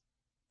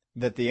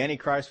that the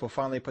Antichrist will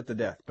finally put to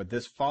death. But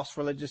this false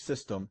religious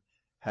system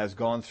has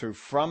gone through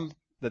from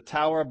the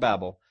Tower of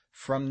Babel,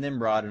 from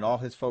Nimrod and all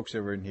his folks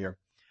over in here,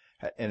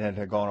 and it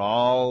had gone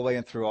all the way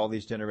and through all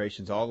these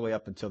generations, all the way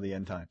up until the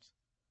end times.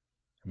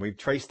 And we've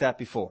traced that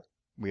before.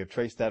 We have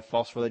traced that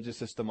false religious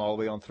system all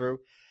the way on through.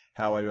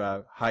 how it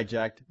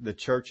hijacked the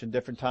church in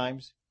different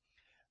times.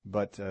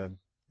 But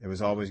it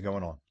was always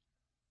going on.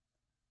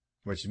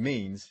 Which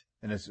means,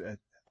 and it's,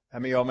 how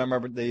many of y'all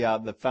remember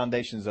the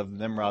foundations of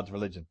Nimrod's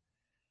religion?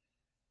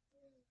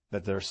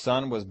 That their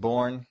son was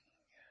born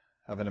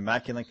of an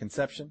immaculate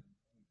conception,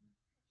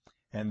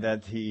 and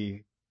that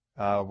he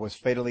was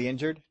fatally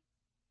injured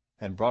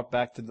and brought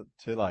back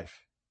to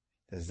life.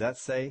 Does that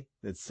say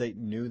that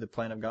Satan knew the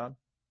plan of God?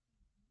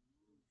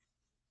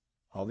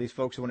 All these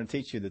folks who want to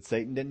teach you that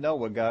Satan didn't know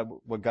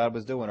what God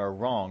was doing are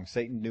wrong.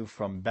 Satan knew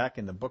from back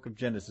in the book of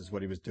Genesis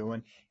what he was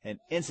doing and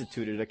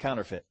instituted a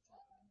counterfeit.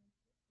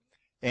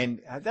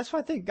 And that's why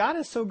I think God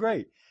is so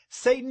great.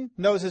 Satan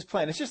knows his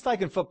plan. It's just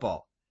like in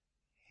football.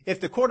 If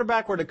the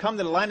quarterback were to come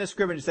to the line of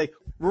scrimmage and say,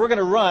 we're going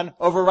to run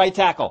over right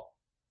tackle.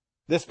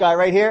 This guy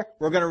right here,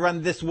 we're going to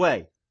run this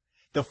way.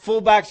 The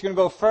fullback's going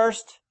to go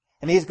first,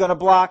 and he's going to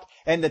block,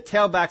 and the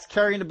tailback's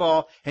carrying the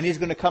ball, and he's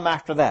going to come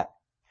after that.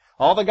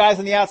 All the guys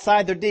on the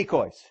outside, they're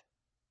decoys.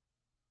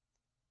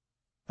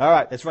 All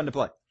right, let's run the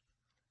play.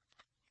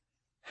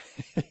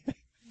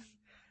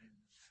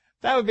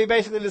 That would be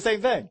basically the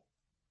same thing.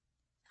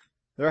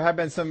 There have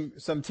been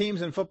some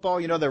teams in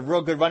football, they're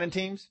real good running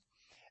teams.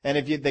 And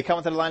if they come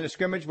into the line of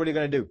scrimmage, what are you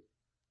going to do?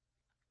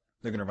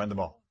 They're going to run the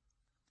ball.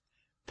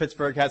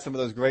 Pittsburgh had some of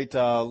those great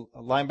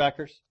running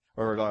backs.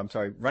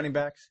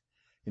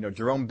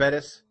 Jerome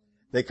Bettis.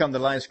 They come to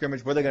the line of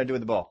scrimmage. What are they going to do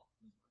with the ball?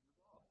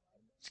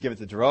 Let's give it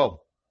to Jerome.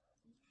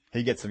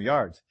 He gets some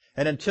yards.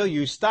 And until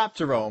you stop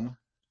Jerome,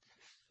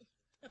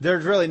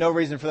 there's really no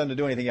reason for them to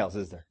do anything else,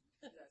 is there?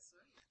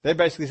 They're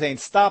basically saying,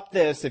 stop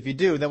this. If you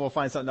do, then we'll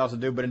find something else to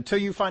do. But until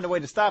you find a way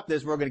to stop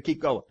this, we're going to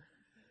keep going.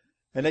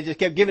 And they just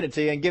kept giving it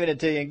to you and giving it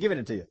to you and giving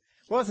it to you.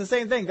 Well, it's the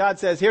same thing. God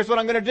says, here's what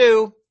I'm going to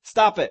do.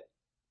 Stop it.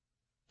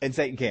 And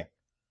Satan can't.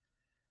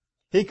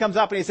 He comes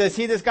up and he says,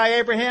 see this guy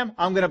Abraham?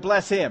 I'm going to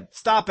bless him.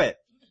 Stop it.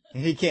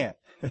 And he can't.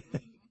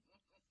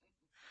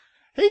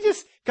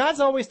 God's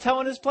always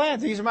telling his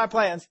plans. These are my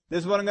plans.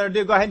 This is what I'm going to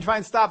do. Go ahead and try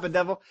and stop it,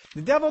 devil.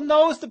 The devil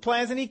knows the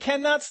plans and he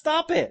cannot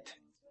stop it.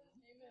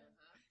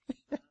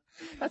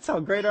 That's how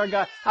great our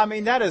God.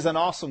 That is an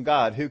awesome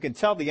God who can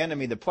tell the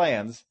enemy the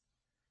plans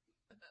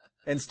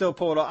and still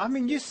pull it off.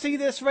 You see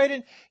this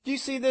right you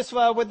see this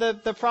with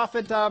the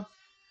prophet, come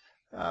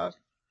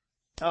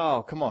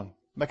on,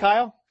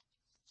 Micaiah?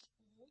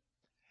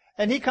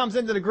 And he comes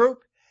into the group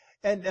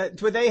and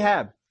with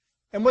Ahab.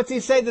 And what's he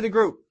say to the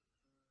group?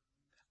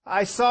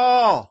 I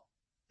saw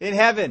in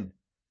heaven,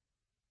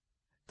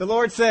 the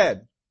Lord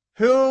said,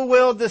 who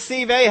will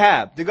deceive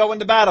Ahab to go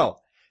into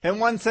battle? And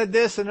one said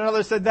this and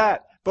another said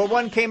that. But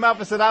one came up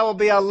and said, I will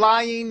be a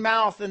lying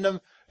mouth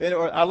or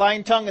a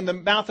lying tongue in the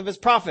mouth of his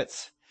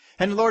prophets.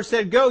 And the Lord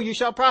said, go, you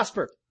shall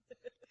prosper.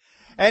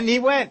 And he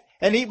went,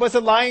 and he was a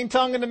lying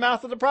tongue in the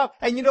mouth of the prophet.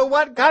 And you know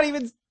what? God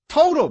even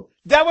told him,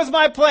 that was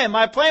my plan.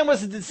 My plan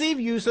was to deceive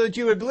you so that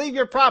you would believe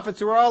your prophets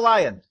who are all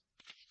lying.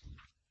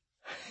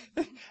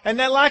 And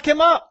then lock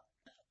him up.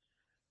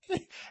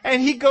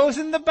 And he goes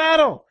in the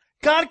battle.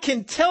 God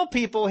can tell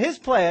people his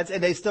plans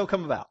and they still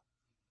come about.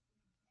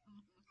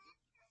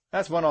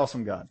 That's one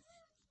awesome God.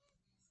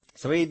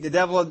 So the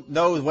devil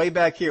knows way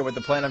back here what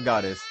the plan of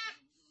God is.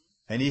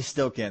 And he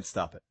still can't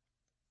stop it.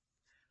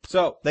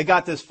 So they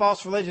got this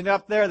false religion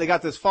up there. They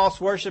got this false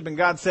worship. And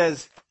God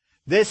says,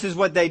 this is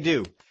what they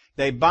do.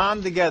 They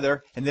bond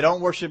together and they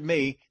don't worship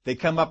me. They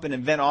come up and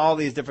invent all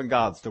these different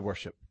gods to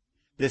worship.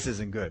 This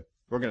isn't good.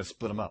 We're going to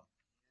split them up.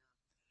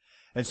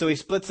 And so he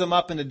splits them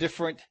up into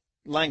different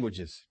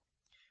languages,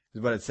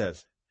 is what it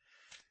says.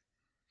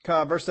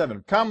 Verse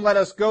 7. Come, let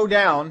us go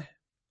down.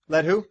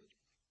 Let who?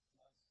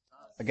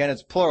 Again,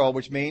 it's plural,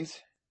 which means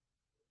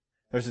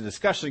there's a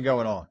discussion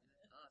going on.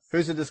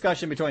 Who's the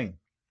discussion between?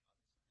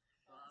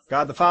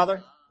 God the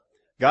Father,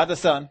 God the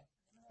Son,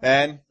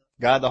 and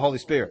God the Holy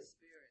Spirit.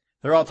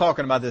 They're all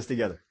talking about this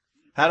together.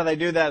 How do they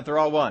do that if they're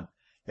all one?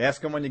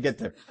 Ask them when you get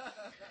there.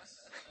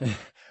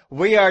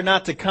 We are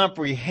not to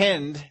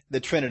comprehend the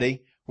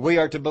Trinity. We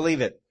are to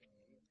believe it.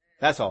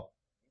 That's all.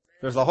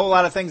 There's a whole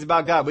lot of things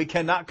about God we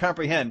cannot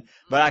comprehend,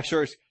 but I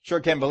sure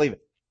can believe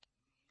it.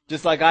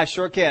 Just like I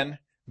sure can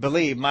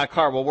believe my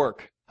car will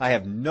work. I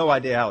have no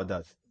idea how it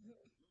does.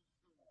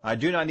 I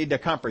do not need to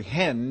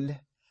comprehend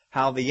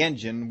how the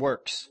engine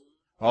works.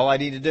 All I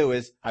need to do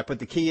is I put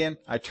the key in,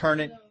 I turn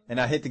it, and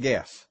I hit the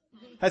gas.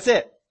 That's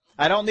it.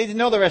 I don't need to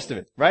know the rest of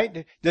it,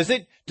 right?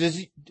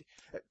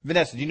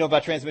 Vanessa, do you know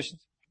about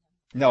transmissions?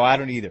 No, I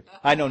don't either.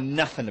 I know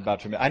nothing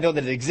about transmissions. I know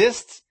that it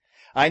exists.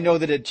 I know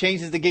that it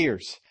changes the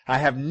gears. I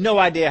have no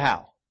idea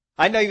how.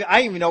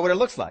 I even know what it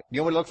looks like. You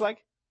know what it looks like?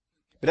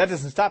 But that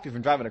doesn't stop you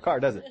from driving a car,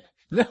 does it?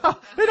 No,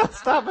 it don't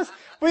stop us.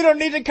 We don't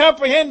need to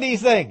comprehend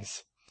these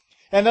things.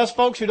 And those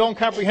folks who don't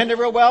comprehend it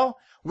real well,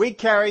 we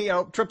carry,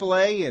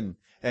 AAA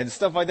and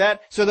stuff like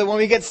that, so that when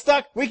we get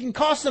stuck, we can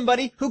call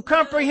somebody who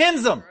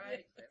comprehends them.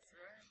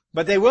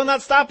 But they will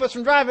not stop us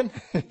from driving.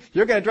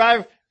 You're going to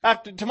drive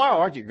after tomorrow,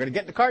 aren't you? You're going to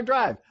get in the car and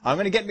drive. I'm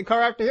going to get in the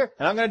car after here,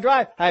 and I'm going to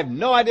drive. I have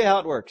no idea how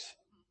it works.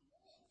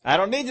 I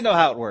don't need to know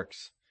how it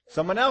works.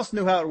 Someone else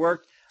knew how it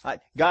worked.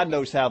 God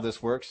knows how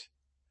this works.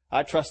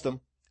 I trust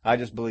him. I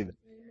just believe it.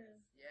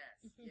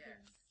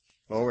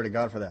 Glory to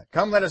God for that.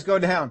 Come, let us go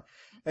down.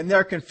 And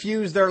they're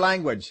confused their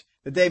language,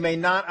 that they may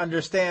not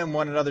understand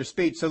one another's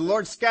speech. So the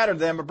Lord scattered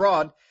them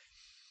abroad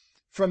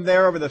from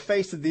there over the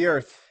face of the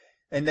earth,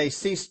 and they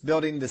ceased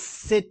building the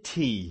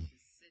city.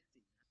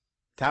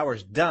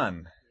 Tower's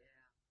done.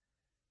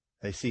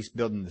 They ceased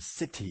building the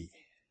city.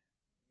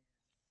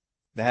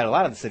 They had a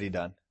lot of the city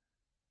done.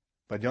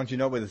 But don't you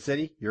know with the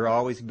city, you're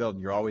always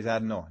building, you're always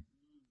adding on.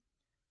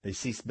 They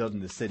ceased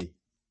building the city.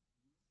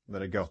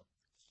 Let it go.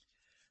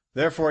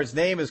 Therefore its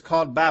name is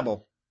called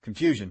Babel,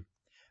 confusion,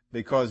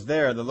 because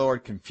there the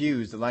Lord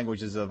confused the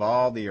languages of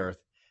all the earth,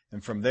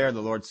 and from there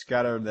the Lord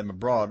scattered them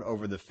abroad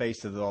over the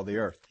face of all the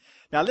earth.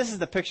 Now this is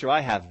the picture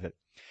I have of it.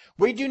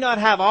 We do not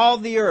have all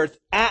the earth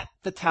at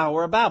the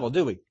Tower of Babel,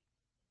 do we?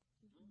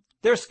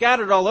 They're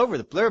scattered all over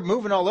they're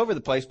moving all over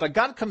the place, but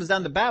God comes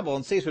down to Babel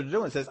and sees what they're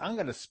doing and says, I'm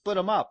going to split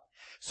them up.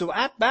 So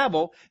at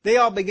Babel, they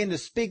all begin to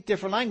speak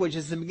different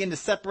languages and begin to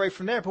separate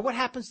from there. But what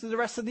happens to the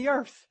rest of the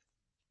earth?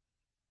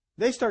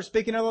 They start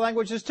speaking other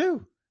languages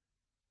too.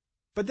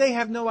 But they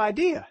have no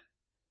idea.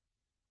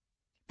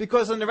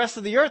 Because on the rest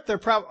of the earth,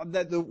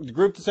 the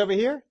group that's over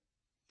here,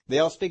 they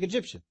all speak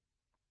Egyptian.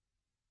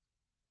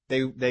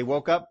 They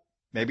woke up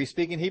maybe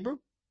speaking Hebrew,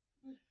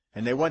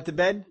 and they went to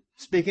bed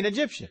speaking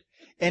Egyptian.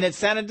 And it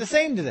sounded the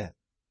same to them.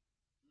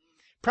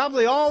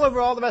 Probably all over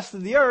all the rest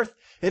of the earth,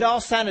 it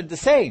all sounded the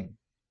same.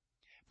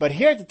 But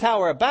here at the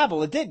Tower of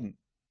Babel, it didn't.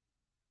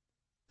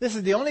 This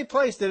is the only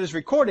place that is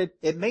recorded.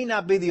 It may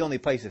not be the only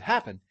place it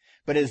happened,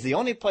 but it is the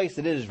only place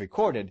that it is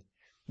recorded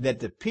that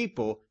the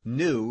people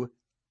knew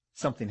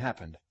something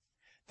happened,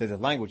 that the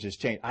languages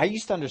changed. I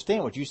used to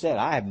understand what you said.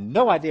 I have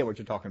no idea what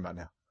you're talking about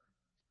now.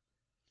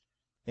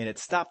 And it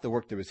stopped the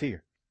work that was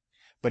here.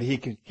 But he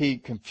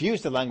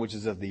confused the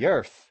languages of the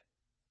earth,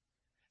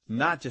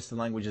 not just the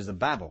languages of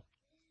Babel.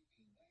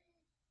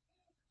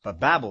 But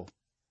Babel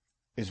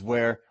is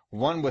where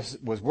one was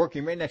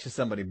working right next to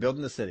somebody,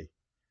 building the city.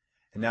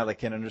 And now they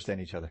can't understand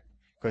each other.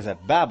 Because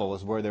at Babel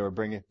is where they were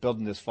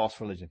building this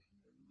false religion.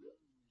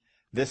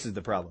 This is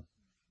the problem.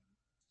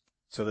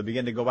 So they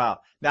begin to go out.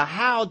 Now,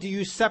 how do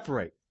you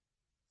separate?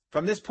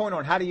 From this point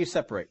on, how do you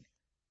separate?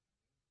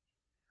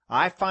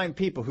 I find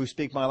people who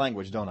speak my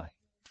language, don't I?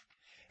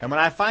 And when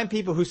I find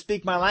people who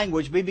speak my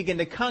language, we begin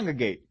to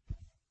congregate.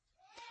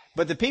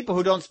 But the people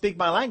who don't speak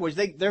my language,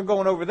 they're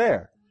going over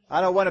there.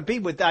 I don't want to be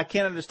with, I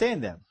can't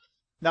understand them.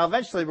 Now,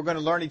 eventually, we're going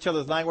to learn each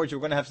other's language. We're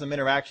going to have some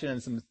interaction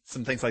and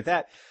some things like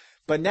that.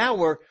 But now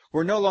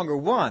we're no longer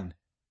one.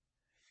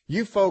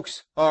 You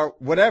folks are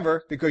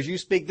whatever because you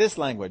speak this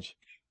language.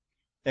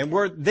 And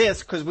we're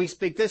this because we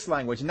speak this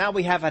language. Now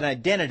we have an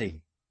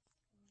identity.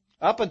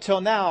 Up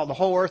until now, the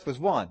whole earth was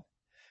one.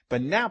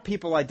 But now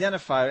people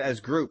identify as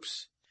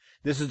groups.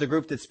 This is the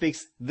group that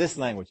speaks this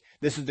language.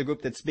 This is the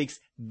group that speaks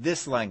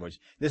this language.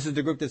 This is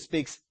the group that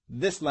speaks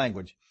this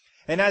language.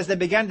 And as they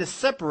began to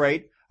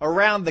separate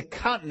around the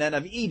continent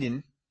of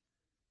Eden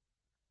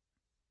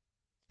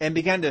and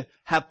began to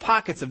have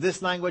pockets of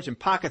this language and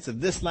pockets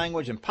of this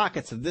language and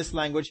pockets of this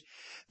language,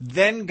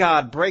 then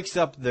God breaks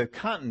up the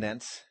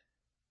continents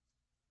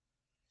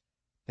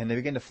and they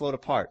begin to float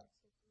apart.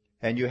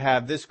 And you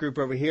have this group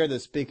over here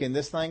that's speaking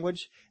this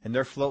language and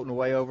they're floating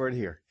away over it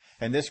here.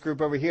 And this group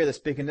over here that's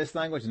speaking this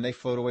language and they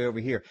float away over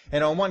here.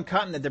 And on one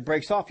continent that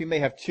breaks off, you may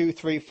have 2,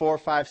 3, 4,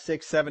 5,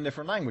 6, 7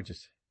 different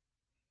languages.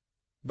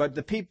 But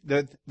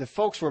the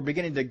folks were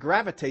beginning to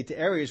gravitate to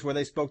areas where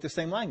they spoke the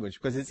same language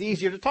because it's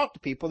easier to talk to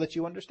people that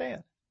you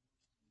understand.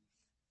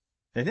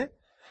 Isn't it?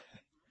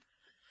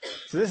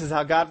 So this is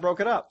how God broke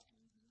it up.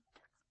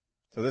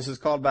 So this is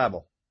called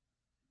Babel.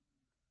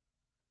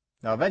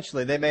 Now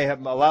eventually a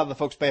lot of the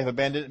folks may have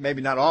abandoned it,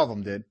 maybe not all of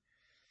them did.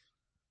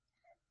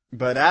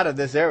 But out of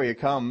this area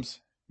comes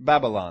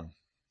Babylon,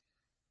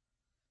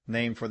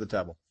 name for the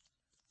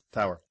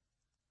tower.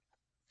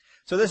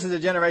 So this is a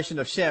generation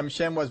of Shem.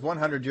 Shem was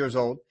 100 years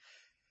old.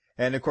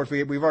 And of course,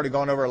 we've already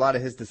gone over a lot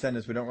of his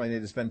descendants. We don't really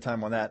need to spend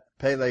time on that.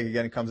 Peleg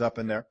again comes up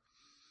in there.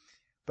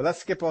 But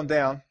let's skip on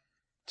down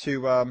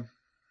to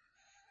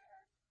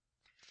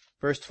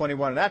verse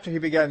 21. And after he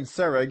began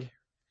Serug,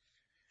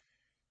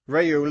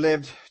 Reu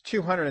lived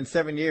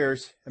 207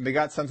 years and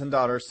begot sons and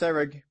daughters.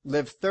 Serug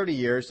lived 30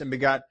 years and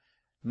begot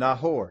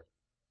Nahor.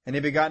 And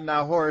he begot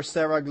Nahor.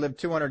 Serug lived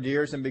 200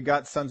 years and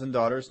begot sons and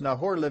daughters.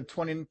 Nahor lived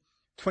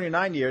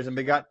 29 years and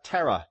begot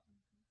Terah.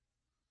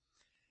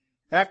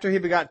 After he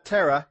begot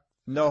Terah,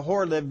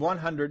 Nahor lived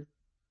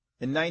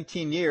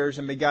 119 years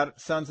and begot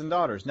sons and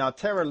daughters. Now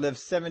Terah lived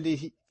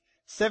 70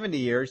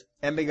 years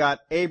and begot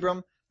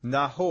Abram,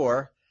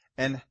 Nahor,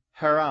 and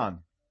Haran.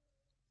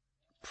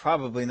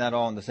 Probably not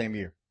all in the same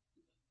year.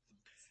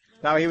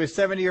 Now he was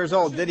 70 years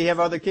old. Did he have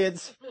other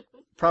kids?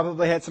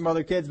 Probably had some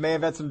other kids. May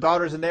have had some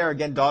daughters in there.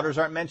 Again, daughters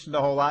aren't mentioned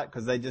a whole lot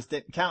because they just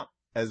didn't count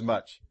as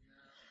much.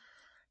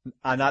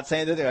 I'm not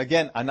saying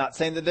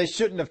that they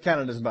shouldn't have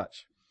counted as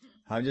much.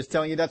 I'm just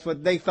telling you that's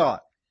what they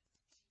thought.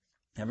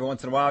 Every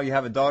once in a while you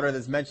have a daughter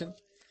that's mentioned,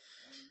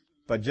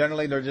 but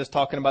generally they're just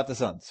talking about the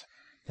sons.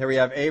 Here we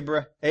have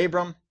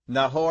Abram,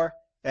 Nahor,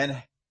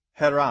 and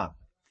Haran.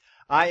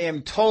 I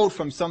am told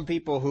from some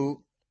people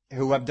who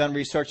have done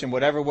research in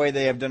whatever way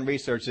they have done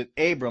research that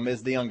Abram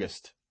is the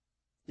youngest,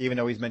 even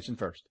though he's mentioned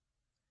first.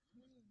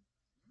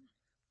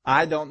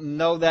 I don't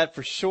know that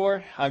for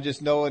sure. I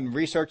just know in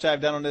research I've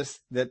done on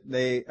this that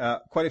they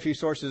quite a few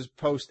sources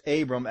post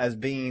Abram as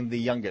being the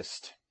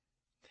youngest.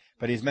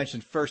 But he's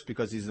mentioned first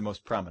because he's the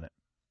most prominent.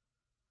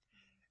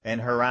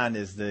 And Haran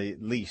is the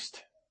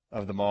least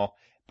of them all,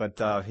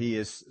 but he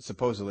is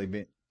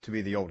supposedly to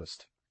be the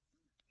oldest.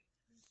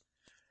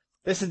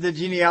 This is the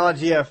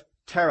genealogy of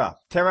Terah.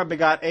 Terah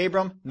begot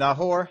Abram,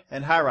 Nahor,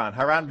 and Haran.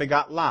 Haran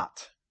begot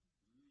Lot.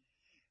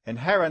 And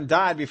Haran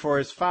died before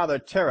his father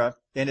Terah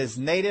in his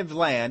native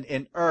land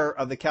in Ur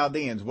of the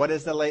Chaldeans. What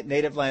is the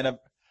native land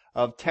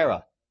of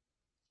Terah?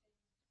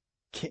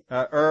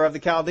 Ur of the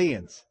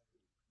Chaldeans.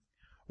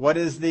 What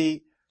is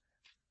the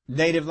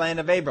native land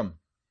of Abram?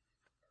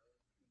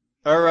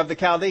 Ur of the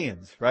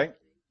Chaldeans, right?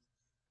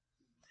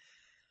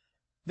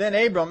 Then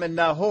Abram and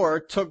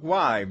Nahor took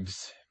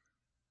wives.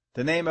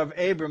 The name of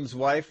Abram's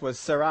wife was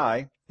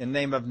Sarai, and the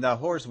name of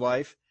Nahor's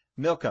wife,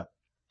 Milcah,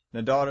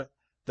 the daughter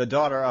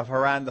of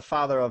Haran, the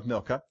father of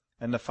Milcah,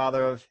 and the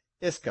father of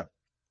Iscah.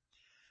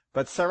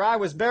 But Sarai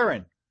was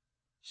barren.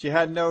 She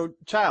had no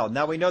child.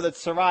 Now we know that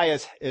Sarai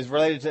is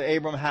related to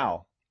Abram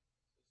how?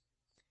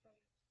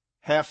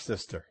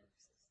 Half-sister.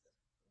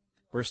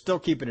 We're still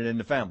keeping it in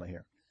the family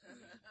here.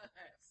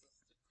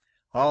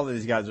 All of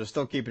these guys are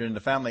still keeping it in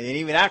the family. And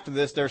even after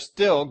this, they're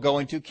still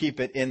going to keep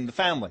it in the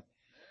family.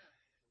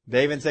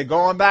 They even say,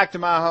 going back to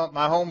my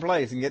home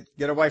place and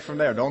get away from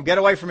there. Don't get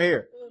away from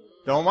here.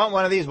 Don't want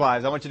one of these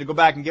wives. I want you to go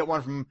back and get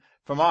one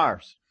from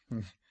ours.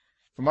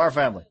 From our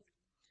family.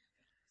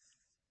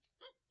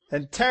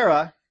 And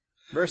Terah,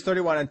 verse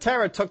 31, and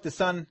Terah took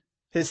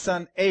his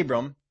son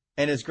Abram,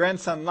 and his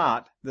grandson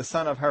Lot, the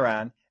son of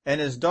Haran,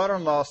 and his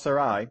daughter-in-law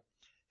Sarai,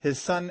 his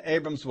son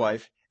Abram's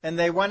wife, and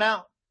they went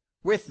out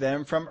with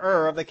them from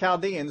Ur of the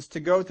Chaldeans to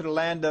go to the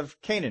land of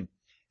Canaan.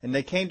 And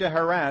they came to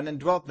Haran and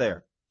dwelt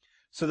there.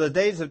 So the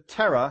days of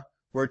Terah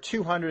were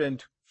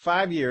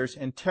 205 years,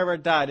 and Terah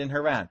died in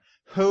Haran.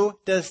 Who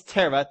does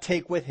Terah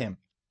take with him?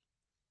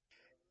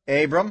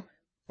 Abram,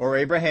 or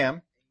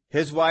Abraham,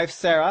 his wife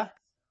Sarah,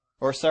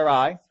 or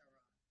Sarai,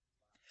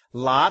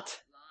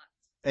 Lot,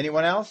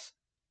 anyone else?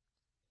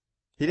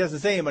 He doesn't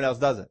say anyone else,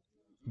 does it?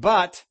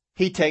 But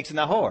he takes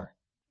Nahor.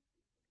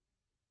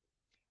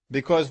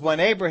 Because when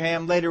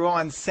Abraham later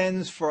on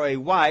sends for a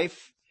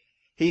wife,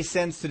 he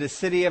sends to the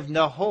city of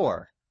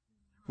Nahor,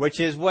 which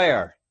is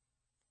where?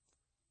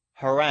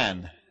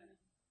 Haran.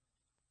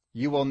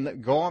 You will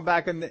go on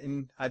back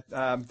did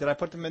I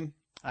put them in?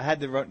 I had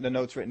the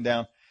notes written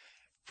down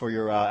for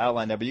your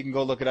outline there, but you can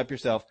go look it up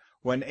yourself.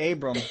 When they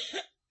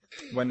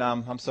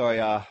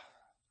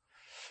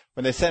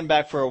send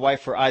back for a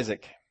wife for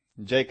Isaac,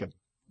 Jacob,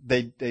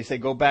 they say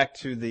go back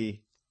to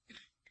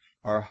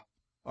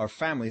our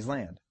family's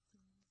land.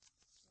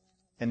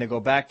 And they go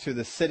back to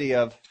the city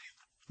of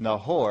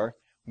Nahor,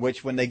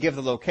 which when they give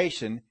the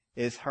location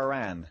is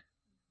Haran,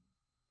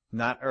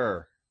 not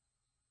Ur.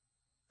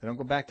 They don't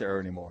go back to Ur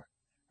anymore.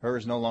 Ur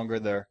is no longer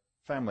their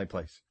family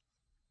place.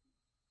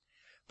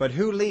 But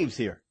who leaves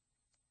here?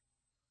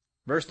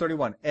 Verse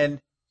 31,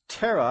 and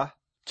Terah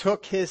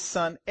took his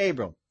son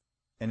Abram,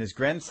 and his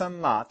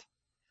grandson Lot,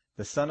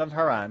 the son of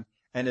Haran,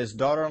 and his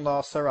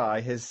daughter-in-law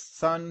Sarai, his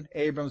son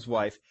Abram's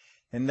wife,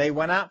 and they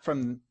went out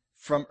from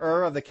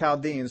Ur of the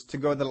Chaldeans to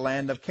go to the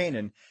land of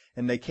Canaan,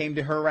 and they came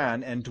to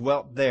Haran and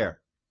dwelt there.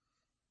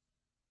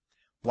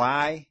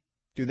 Why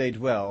do they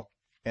dwell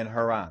in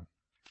Haran?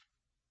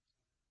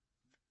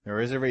 There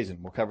is a reason.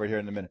 We'll cover it here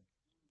in a minute.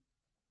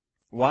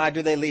 Why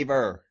do they leave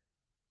Ur?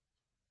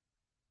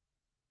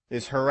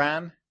 Is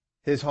Haran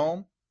his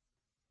home?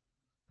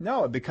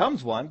 No, it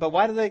becomes one, but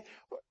why did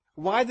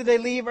they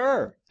leave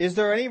Ur? Is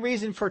there any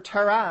reason for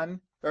Terah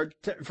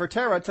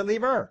to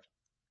leave Ur?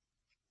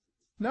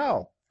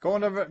 No. Go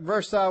into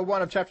verse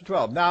 1 of chapter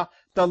 12. Now,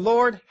 the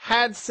Lord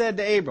had said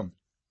to Abram,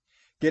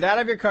 get out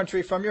of your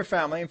country, from your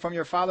family, and from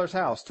your father's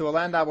house, to a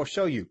land I will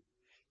show you.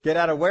 Get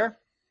out of where?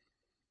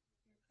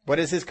 What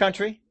is his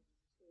country?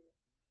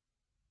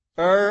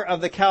 Ur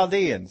of the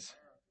Chaldeans.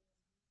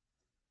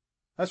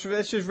 Let's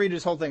just read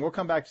this whole thing. We'll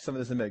come back to some of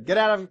this in a minute. Get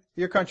out of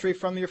your country,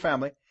 from your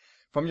family,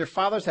 from your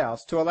father's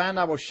house, to a land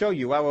I will show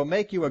you. I will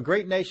make you a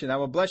great nation. I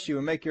will bless you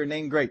and make your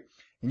name great.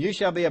 And you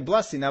shall be a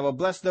blessing. I will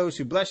bless those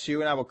who bless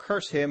you, and I will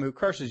curse him who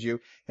curses you.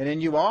 And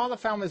in you all the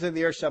families of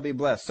the earth shall be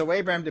blessed. So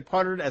Abraham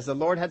departed as the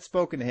Lord had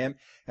spoken to him,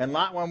 and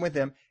Lot went with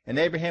him. And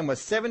Abraham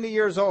was 70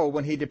 years old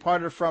when he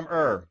departed from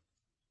Ur.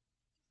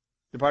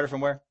 Departed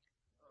from where?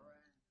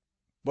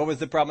 What was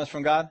the promise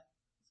from God?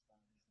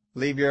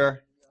 Leave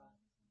your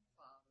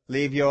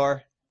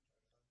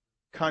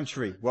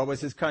country. What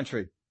was his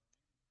country?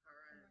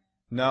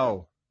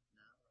 No.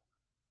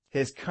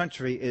 His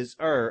country is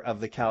Ur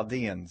of the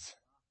Chaldeans.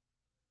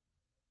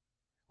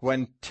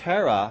 When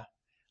Terah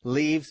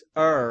leaves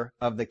Ur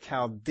of the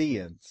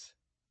Chaldeans,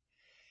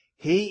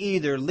 he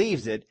either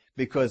leaves it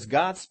because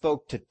God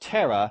spoke to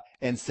Terah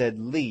and said,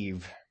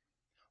 leave,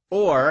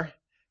 or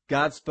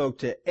God spoke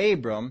to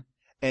Abram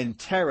And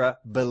Terah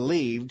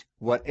believed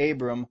what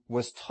Abram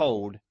was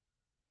told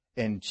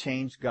and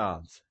changed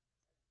gods.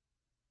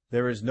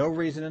 There is no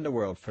reason in the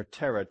world for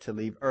Terah to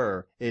leave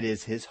Ur. It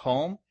is his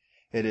home.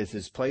 It is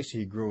his place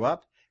he grew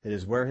up. It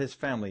is where his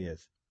family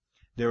is.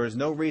 There is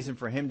no reason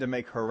for him to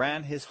make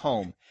Haran his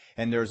home.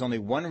 And there is only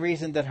one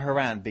reason that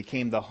Haran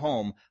became the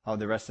home of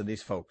the rest of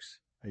these folks.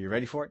 Are you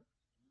ready for it?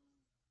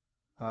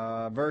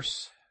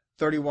 Verse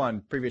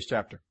 31, previous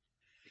chapter.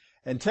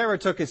 And Terah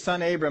took his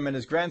son Abram and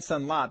his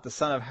grandson Lot, the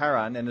son of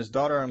Haran, and his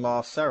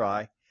daughter-in-law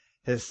Sarai,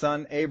 his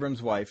son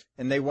Abram's wife,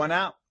 and they went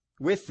out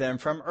with them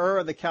from Ur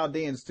of the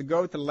Chaldeans to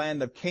go to the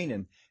land of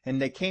Canaan, and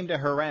they came to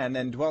Haran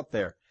and dwelt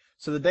there.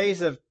 So the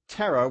days of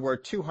Terah were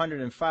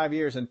 205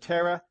 years, and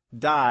Terah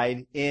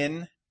died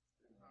in...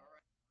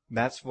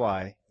 That's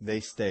why they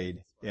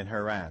stayed in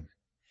Haran,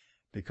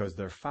 because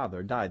their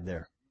father died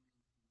there.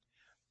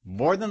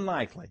 More than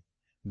likely,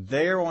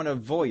 they're on a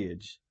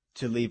voyage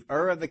to leave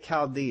Ur of the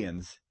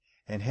Chaldeans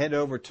and head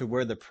over to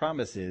where the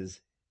promise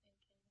is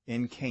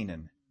in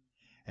Canaan.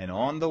 And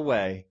on the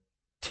way,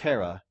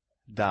 Terah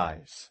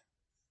dies.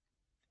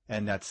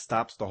 And that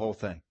stops the whole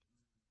thing.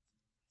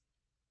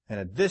 And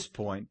at this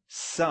point,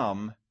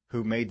 some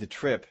who made the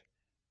trip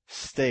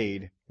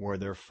stayed where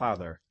their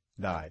father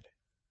died.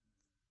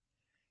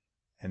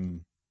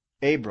 And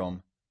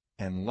Abram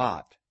and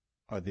Lot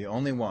are the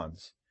only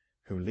ones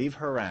who leave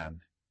Haran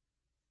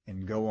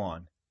and go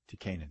on to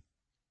Canaan.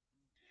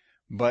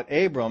 But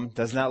Abram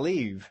does not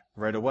leave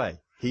right away.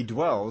 He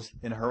dwells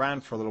in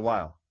Haran for a little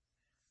while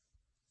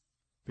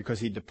because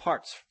he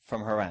departs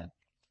from Haran.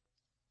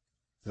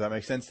 Does that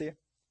make sense to you?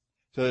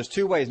 So there's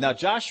two ways. Now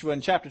Joshua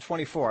in chapter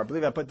 24, I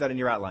believe I put that in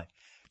your outline.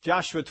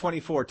 Joshua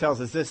 24 tells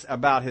us this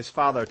about his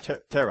father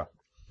Terah.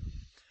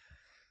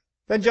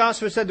 Then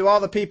Joshua said to all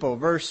the people,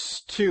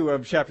 verse 2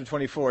 of chapter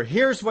 24,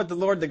 "Here's what the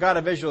Lord, the God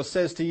of Israel,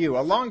 says to you.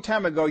 A long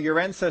time ago, your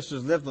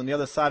ancestors lived on the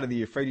other side of the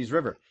Euphrates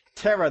River.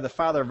 Terah, the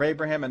father of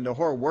Abraham and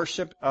Nahor,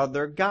 worshipped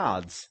other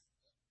gods.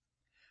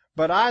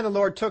 But I, the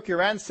Lord, took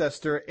your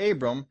ancestor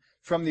Abram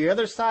from the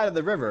other side of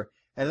the river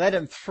and led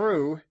him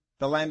through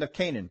the land of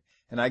Canaan.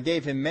 And I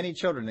gave him many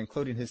children,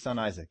 including his son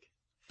Isaac."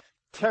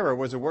 Terah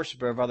was a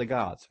worshiper of other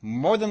gods.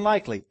 More than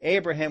likely,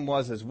 Abraham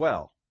was as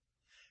well,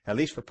 at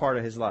least for part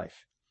of his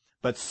life.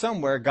 But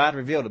somewhere God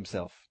revealed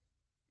himself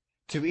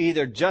to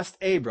either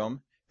just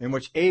Abram, in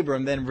which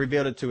Abram then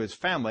revealed it to his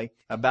family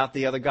about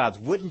the other gods.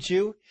 Wouldn't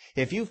you?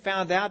 If you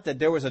found out that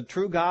there was a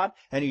true God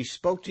and he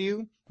spoke to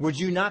you, would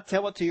you not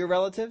tell it to your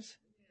relatives?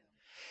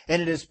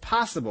 And it is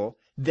possible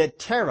that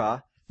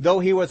Terah, though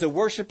he was a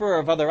worshiper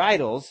of other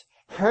idols,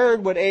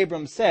 heard what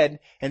Abram said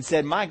and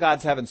said, "My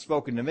gods haven't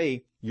spoken to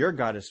me. Your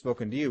God has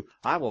spoken to you.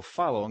 I will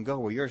follow and go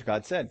where your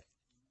God said."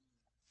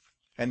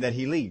 And that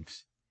he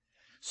leaves.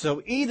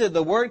 So either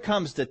the word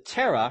comes to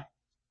Terah,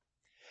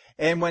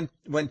 and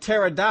when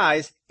Terah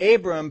dies,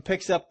 Abram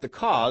picks up the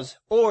cause,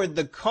 or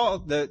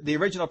the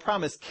original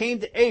promise came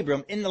to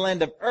Abram in the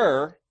land of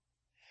Ur,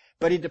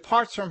 but he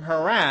departs from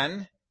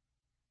Haran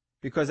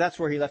because that's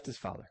where he left his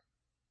father.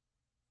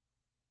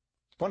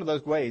 It's one of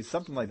those ways,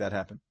 something like that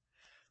happened.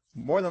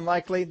 More than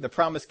likely, the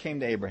promise came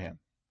to Abraham.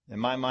 In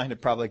my mind,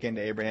 it probably came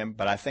to Abraham,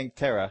 but I think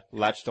Terah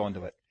latched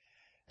onto it.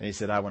 And he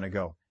said, "I want to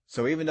go."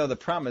 So even though the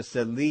promise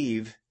said,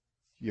 "Leave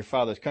your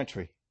father's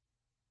country,"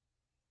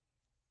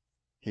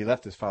 he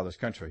left his father's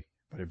country,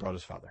 but he brought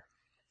his father.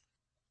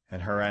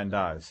 And Haran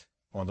dies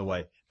on the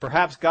way.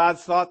 Perhaps God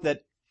thought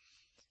that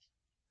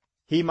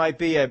he might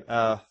be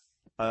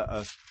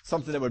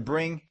something that would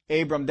bring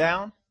Abram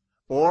down,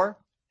 or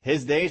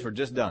his days were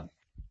just done.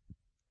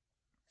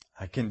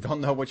 I don't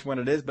know which one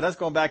it is, but let's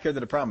go back here to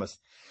the promise.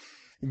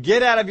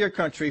 "Get out of your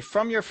country,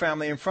 from your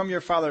family, and from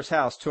your father's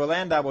house, to a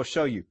land I will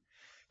show you."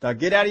 Now,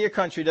 get out of your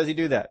country, does he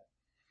do that?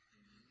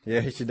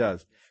 Yes, he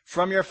does.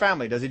 From your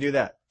family, does he do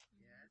that?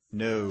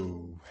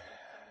 No.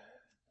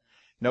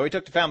 No, he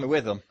took the family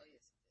with him.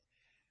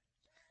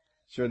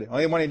 Sure, the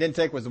only one he didn't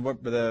take was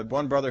the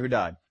one brother who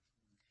died.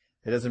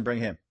 It doesn't bring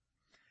him.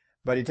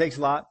 But he takes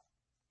Lot,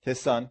 his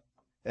son,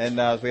 and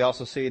as we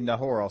also see,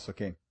 Nahor also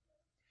came.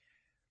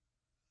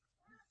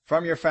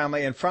 From your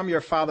family and from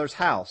your father's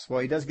house. Well,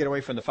 he does get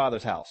away from the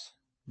father's house.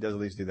 He does at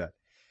least do that.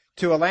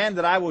 "To a land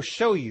that I will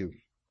show you."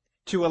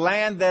 To a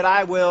land that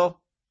I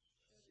will...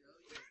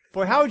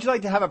 Boy, how would you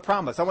like to have a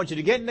promise? I want you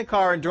to get in the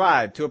car and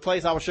drive to a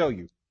place I will show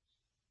you.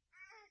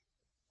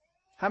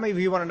 How many of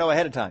you want to know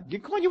ahead of time?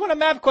 Come on, you want to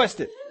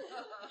MapQuest it.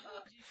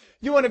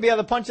 You want to be able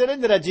to punch that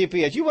into that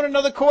GPS. You want to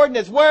know the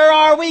coordinates. Where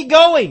are we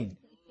going?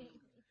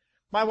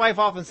 My wife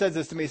often says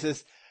this to me,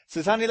 says,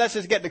 "Honey, let's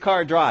just get in the car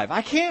and drive."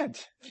 I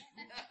can't.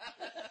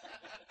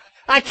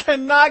 I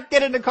cannot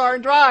get in the car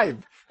and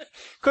drive.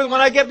 Because when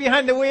I get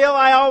behind the wheel,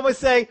 I always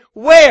say,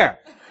 "Where?"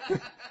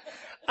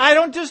 I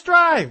don't just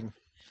drive.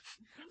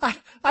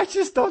 I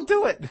just don't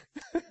do it.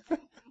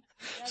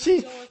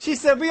 She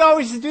said, "We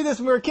always used to do this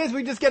when we were kids.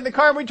 We just get in the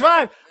car and we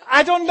drive."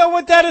 I don't know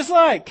what that is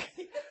like.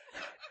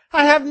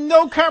 I have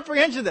no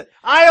comprehension of that.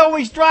 I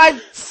always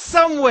drive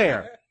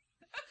somewhere.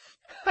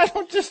 I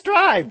don't just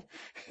drive.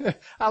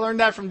 I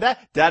learned that from Dad.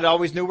 Dad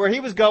always knew where he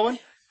was going.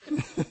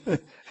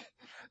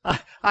 I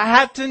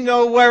have to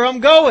know where I'm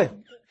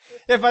going.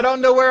 If I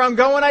don't know where I'm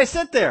going, I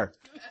sit there.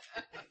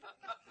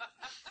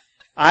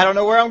 I don't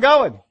know where I'm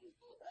going.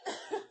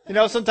 You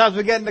know, sometimes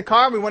we get in the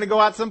car and we want to go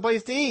out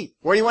someplace to eat.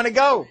 Where do you want to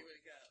go?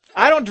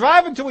 I don't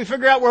drive until we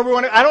figure out where we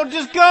want to. I don't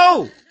just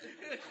go.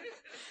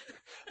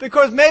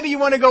 Because maybe you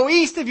want to go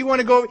east if you want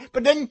to go,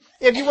 but then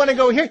if you want to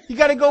go here, you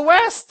got to go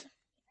west.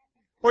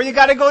 Or you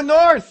got to go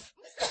north.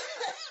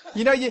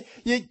 You know, you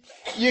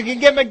can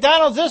get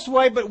McDonald's this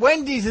way, but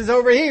Wendy's is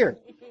over here.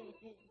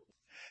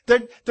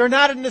 They're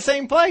not in the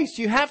same place.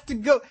 You have to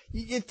go.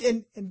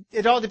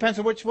 It all depends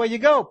on which way you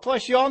go.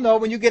 Plus, you all know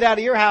when you get out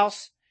of your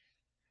house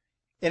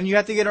and you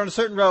have to get on a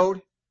certain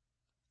road,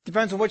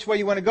 depends on which way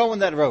you want to go on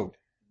that road.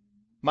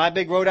 My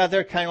big road out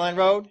there, County Line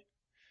Road,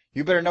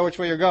 you better know which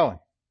way you're going.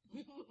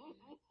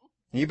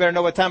 And you better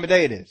know what time of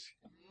day it is.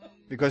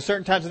 Because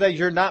certain times of day,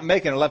 you're not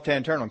making a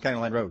left-hand turn on County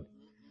Line Road.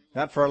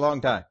 Not for a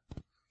long time.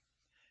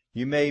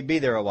 You may be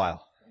there a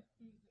while.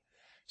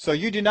 So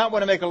you do not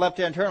want to make a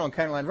left-hand turn on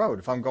County Line Road.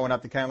 If I'm going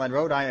up the County Line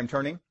Road, I am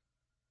turning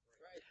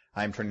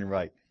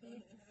right.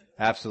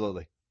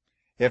 Absolutely.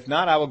 If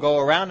not, I will go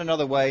around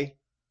another way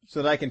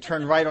so that I can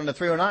turn right on the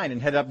 309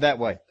 and head up that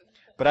way.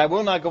 But I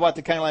will not go out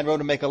the County Line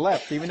Road and make a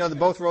left. Even though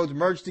both roads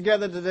merge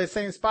together to the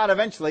same spot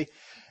eventually,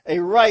 a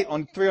right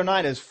on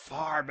 309 is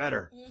far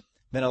better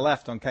than a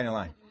left on County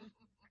Line.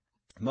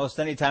 Most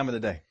any time of the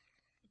day.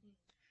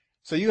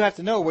 So you have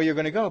to know where you're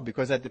going to go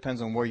because that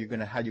depends on how you're going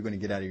to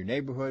get out of your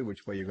neighborhood,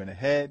 which way you're going to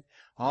head,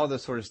 all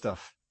this sort of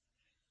stuff.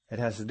 It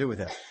has to do with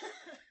that.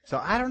 So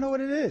I don't know what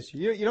it is.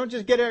 You don't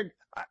just get there.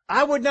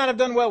 I would not have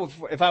done well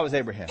if I was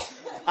Abraham.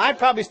 I'd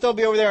probably still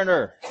be over there in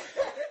Ur.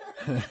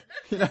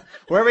 You know,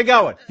 where are we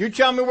going? You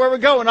tell me where we're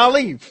going, I'll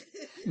leave.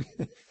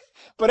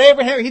 But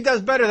Abraham, he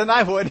does better than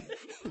I would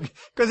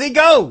because he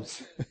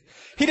goes.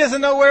 He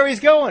doesn't know where he's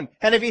going.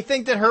 And if you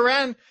think that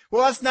Haran,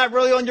 well, that's not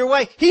really on your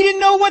way. He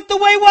didn't know what the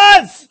way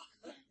was.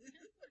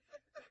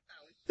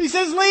 He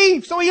says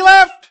leave, so he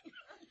left.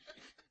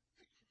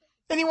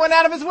 And he went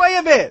out of his way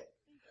a bit.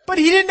 But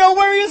he didn't know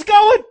where he was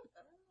going.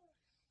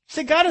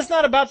 See, God is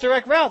not about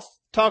direct routes.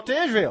 Talk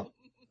to Israel.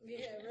 Yeah,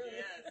 really.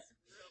 Yes,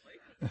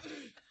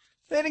 really.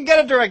 They didn't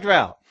get a direct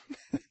route.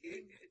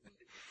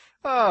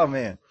 Oh,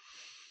 man.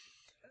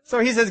 So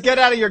he says, get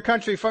out of your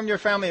country, from your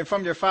family, and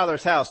from your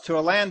father's house to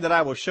a land that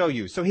I will show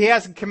you. So he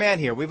has a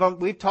command here.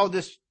 We've told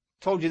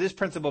you this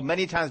principle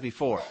many times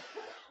before.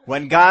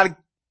 When God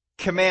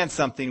commands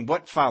something,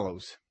 what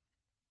follows?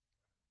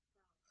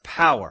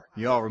 Power.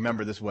 You all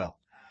remember this well.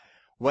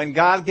 When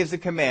God gives a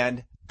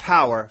command,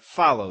 power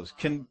follows.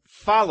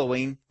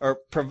 Following or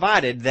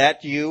provided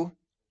that you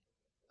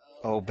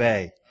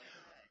obey.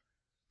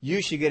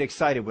 You should get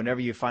excited whenever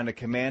you find a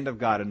command of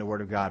God in the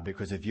Word of God,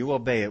 because if you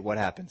obey it, what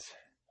happens?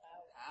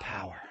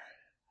 Power.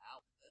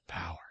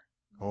 Power.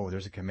 Oh,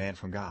 there's a command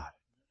from God.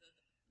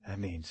 That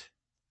means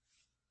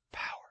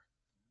power.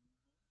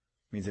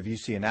 It means if you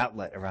see an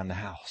outlet around the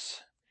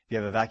house, if you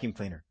have a vacuum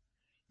cleaner,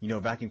 you know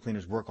vacuum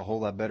cleaners work a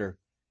whole lot better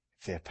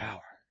if they have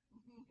power.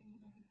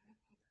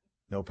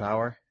 No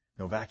power,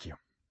 no vacuum.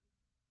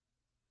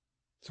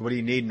 So what do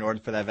you need in order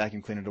for that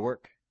vacuum cleaner to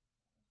work?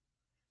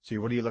 So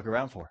what do you look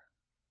around for?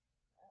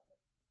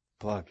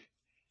 Plug.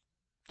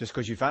 Just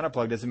because you found a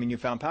plug doesn't mean you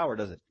found power,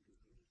 does it?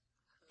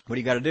 What do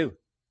you got to do?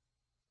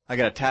 I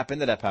got to tap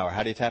into that power.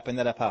 How do you tap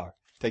into that power?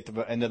 Take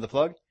the end of the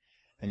plug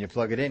and you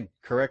plug it in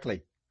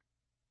correctly.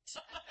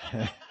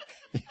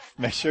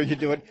 Make sure you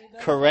do it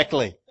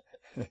correctly.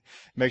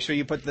 Make sure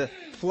you put the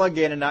plug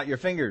in and not your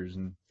fingers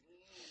and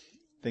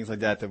things like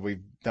that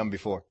we've done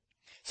before.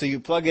 So you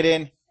plug it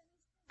in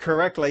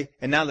correctly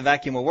and now the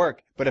vacuum will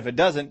work. But if it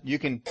doesn't, you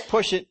can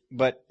push it,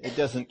 but it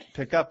doesn't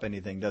pick up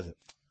anything, does it?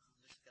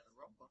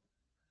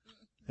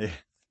 Yeah.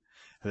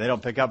 They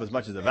don't pick up as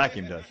much as the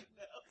vacuum does.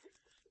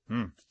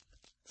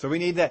 So we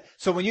need that.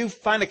 So when you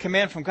find a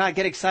command from God,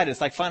 get excited.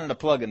 It's like finding a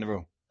plug in the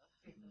room.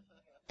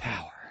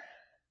 Power.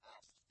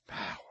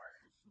 Power.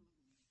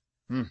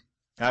 I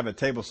have a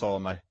table saw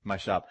in my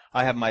shop.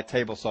 I have my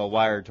table saw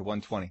wired to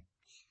 120.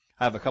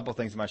 I have a couple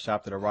things in my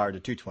shop that are wired to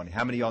 220.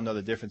 How many of y'all know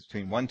the difference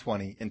between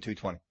 120 and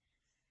 220?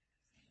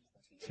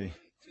 See?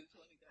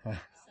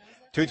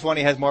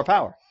 220 has more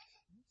power.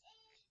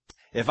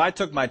 If I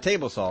took my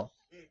table saw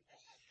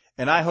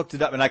and I hooked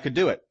it up, and I could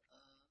do it,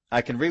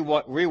 I can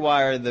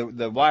rewire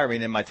the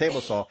wiring in my table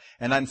saw,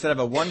 and instead of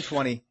a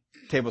 120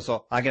 table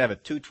saw, I can have a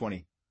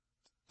 220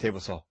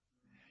 table saw.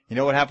 You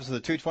know what happens to the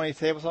 220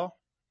 table saw?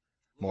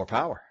 More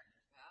power.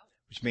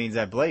 Which means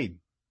that blade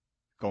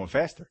going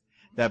faster.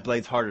 That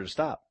blade's harder to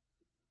stop.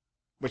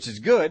 Which is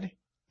good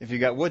if you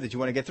got wood that you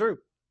want to get through.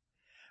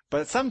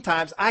 But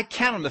sometimes I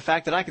count on the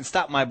fact that I can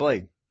stop my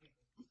blade.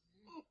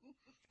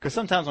 Because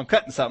sometimes I'm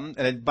cutting something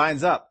and it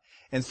binds up.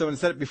 And so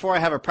before I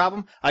have a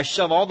problem, I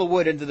shove all the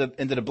wood into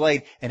the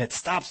blade and it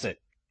stops it.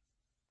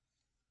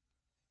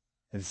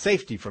 It's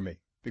safety for me.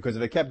 Because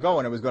if it kept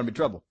going, it was going to be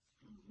trouble.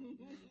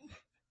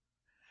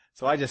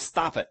 So I just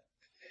stop it.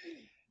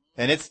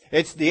 And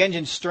it's the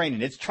engine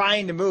straining. It's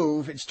trying to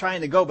move. It's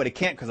trying to go, but it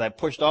can't because I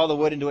pushed all the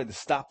wood into it and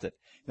stopped it.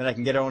 Then I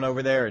can get on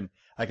over there and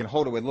I can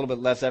hold it with a little bit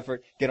less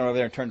effort, get on over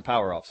there and turn the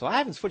power off. So I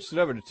haven't switched it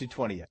over to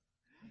 220 yet.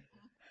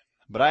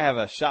 But I have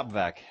a shop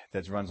vac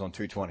that runs on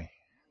 220.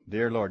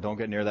 Dear Lord, don't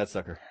get near that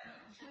sucker.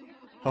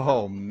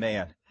 Oh,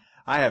 man.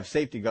 I have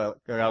safety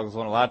goggles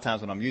on a lot of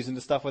times when I'm using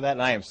the stuff with that,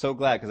 and I am so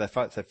glad because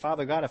I said,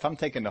 Father God, if I'm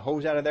taking the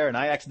hose out of there and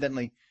I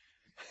accidentally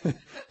I'm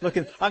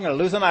going to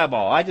lose an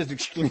eyeball.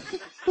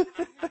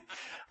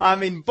 I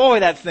mean, boy,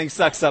 that thing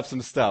sucks up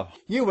some stuff.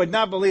 You would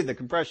not believe the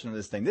compression of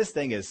this thing. This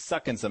thing is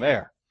sucking some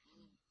air.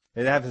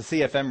 It has a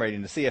CFM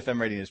rating. The CFM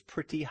rating is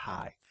pretty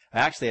high. I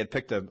actually had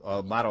picked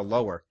a model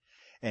lower,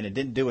 and it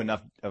didn't do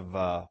enough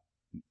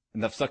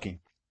sucking.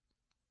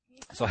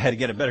 So I had to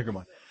get a better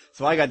one.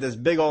 So I got this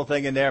big old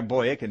thing in there, and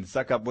boy, it can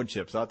suck up wood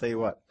chips. I'll tell you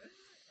what.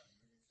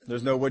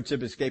 There's no wood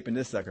chip escaping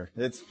this sucker.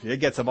 It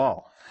gets them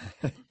all.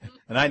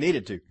 And I need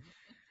it to.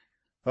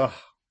 Oh,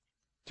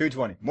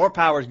 220. More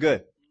power is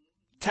good.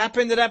 Tap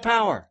into that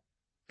power.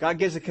 God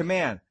gives a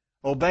command.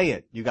 Obey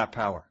it. You got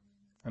power.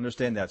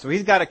 Understand that. So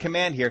he's got a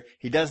command here.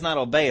 He does not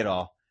obey it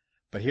all.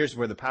 But here's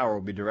where the power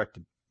will be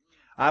directed.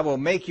 I will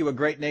make you a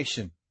great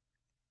nation.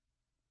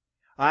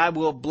 I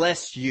will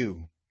bless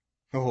you.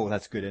 Oh,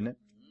 that's good, isn't it?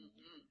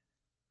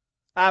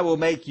 I will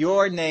make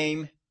your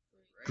name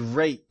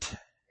great.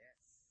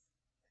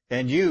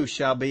 And you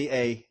shall be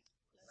a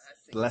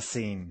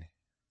blessing.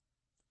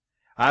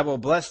 I will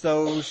bless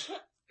those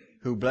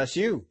who bless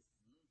you.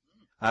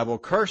 I will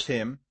curse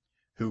him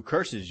who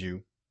curses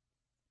you.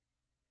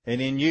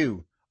 And in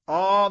you,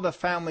 all the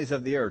families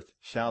of the earth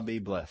shall be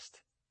blessed.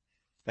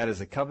 That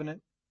is a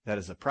covenant. That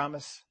is a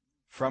promise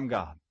from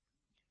God.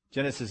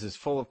 Genesis is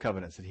full of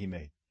covenants that he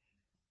made.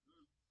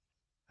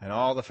 And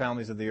all the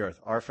families of the earth,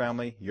 our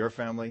family, your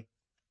family,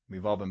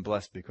 we've all been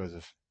blessed because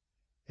of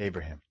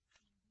Abraham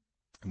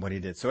and what he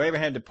did. So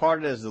Abraham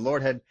departed as the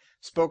Lord had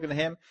spoken to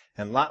him,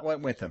 and Lot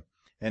went with him.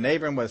 And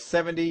Abram was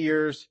 75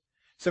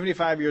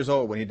 years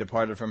old when he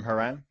departed from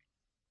Haran.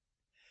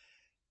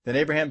 Then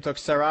Abraham took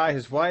Sarai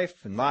his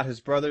wife, and Lot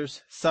his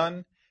brother's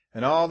son,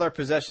 and all their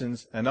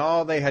possessions, and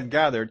all they had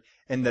gathered,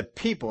 and the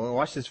people,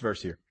 watch this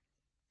verse here,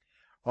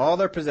 all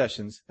their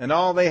possessions, and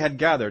all they had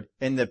gathered,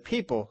 and the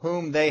people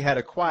whom they had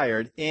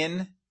acquired in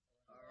Haran.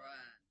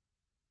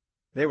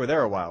 They were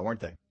there a while,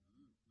 weren't they?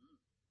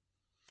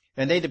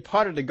 And they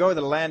departed to go to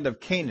the land of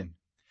Canaan.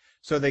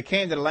 So they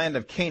came to the land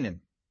of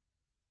Canaan.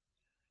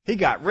 He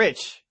got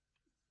rich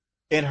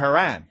in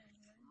Haran.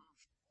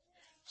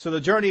 So the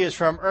journey is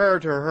from Ur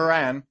to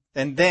Haran,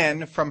 and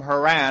then from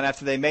Haran,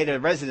 after they made a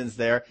residence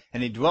there,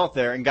 and he dwelt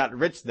there and got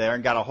rich there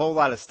and got a whole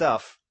lot of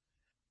stuff,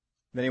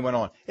 then he went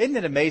on. Isn't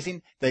it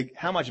amazing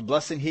how much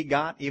blessing he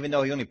got, even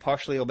though he only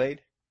partially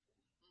obeyed?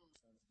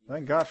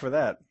 Thank God for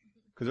that,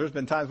 because there's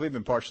been times we've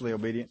been partially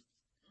obedient.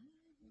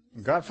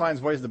 God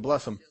finds ways to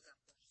bless them.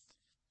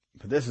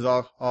 But this is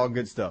all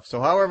good stuff.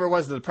 So however it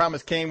was that the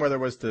promise came, whether it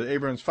was to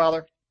Abraham's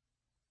father,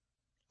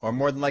 or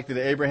more than likely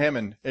to Abraham,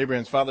 and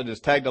Abraham's father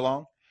just tagged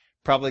along,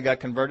 probably got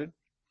converted,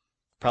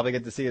 probably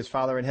get to see his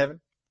father in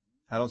heaven.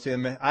 I don't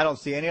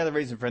see any other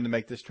reason for him to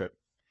make this trip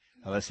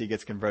unless he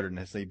gets converted and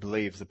unless he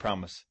believes the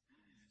promise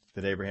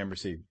that Abraham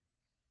received.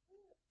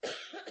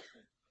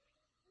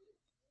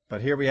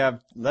 But here we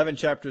have 11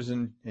 chapters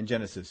in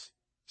Genesis,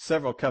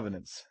 several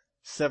covenants,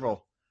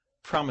 several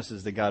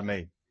promises that God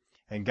made.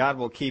 And God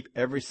will keep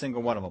every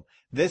single one of them.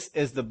 This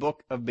is the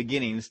book of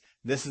beginnings.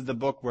 This is the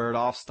book where it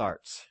all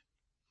starts.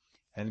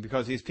 And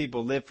because these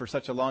people lived for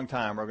such a long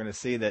time, we're going to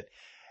see that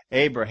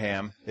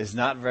Abraham is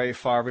not very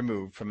far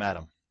removed from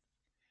Adam.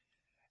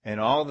 And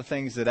all the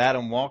things that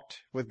Adam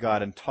walked with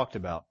God and talked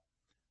about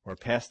were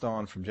passed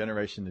on from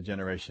generation to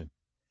generation.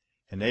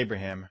 And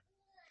Abraham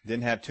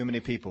didn't have too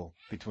many people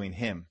between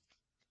him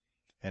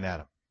and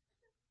Adam.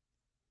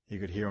 He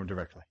could hear him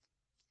directly.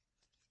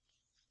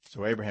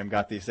 So Abraham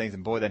got these things,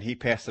 and boy, then he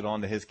passed it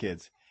on to his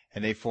kids.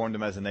 And they formed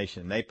them as a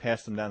nation. And they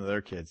passed them down to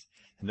their kids.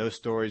 And those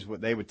stories,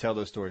 they would tell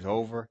those stories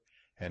over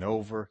and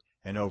over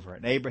and over.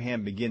 And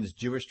Abraham begins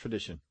Jewish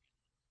tradition.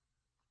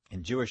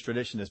 And Jewish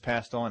tradition is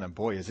passed on, and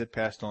boy, is it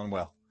passed on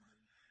well.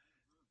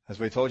 As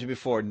we told you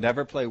before,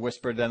 never play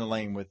Whisper Down the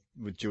Lane with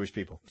Jewish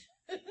people.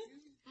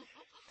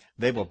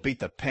 They will beat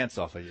the pants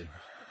off of you.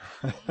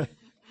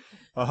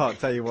 Oh, I'll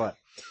tell you what.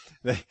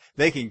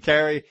 They can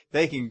carry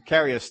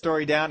a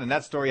story down, and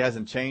that story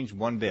hasn't changed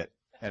one bit.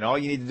 And all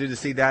you need to do to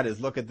see that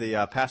is look at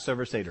the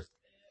Passover Seder.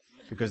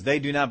 Because they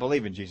do not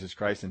believe in Jesus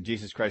Christ, and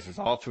Jesus Christ is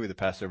all through the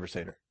Passover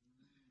Seder.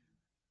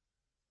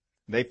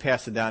 They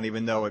passed it down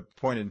even though it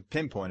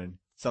pinpointed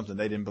something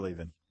they didn't believe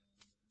in.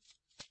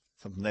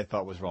 Something they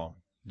thought was wrong.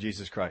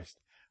 Jesus Christ.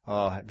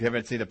 If you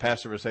haven't seen the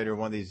Passover Seder,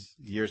 one of these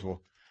years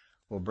we'll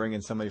bring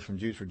in somebody from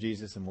Jews for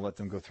Jesus, and we'll let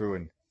them go through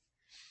and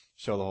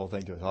show the whole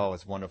thing to us. Oh,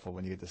 it's wonderful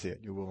when you get to see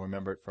it. You will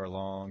remember it for a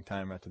long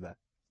time after that.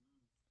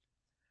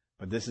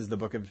 But this is the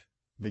book of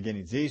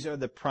beginnings. These are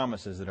the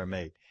promises that are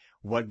made.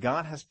 What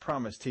God has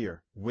promised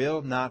here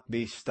will not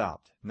be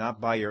stopped.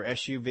 Not by your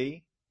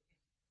SUV.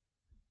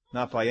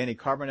 Not by any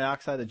carbon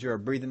dioxide that you are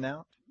breathing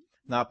out.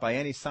 Not by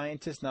any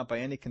scientist. Not by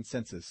any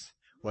consensus.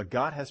 What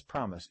God has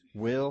promised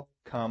will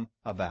come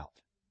about.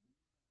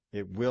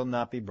 It will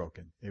not be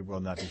broken. It will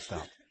not be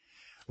stopped.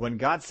 When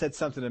God set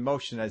something in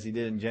motion, as he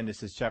did in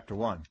Genesis chapter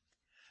 1,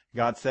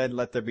 God said,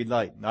 let there be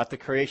light. Not the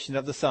creation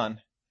of the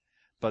sun,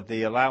 but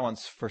the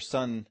allowance for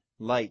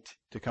sunlight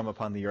to come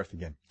upon the earth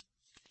again.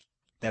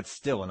 That's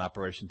still in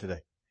operation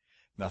today.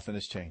 Nothing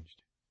has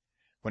changed.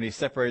 When he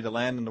separated the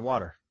land and the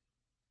water,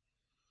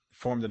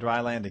 formed the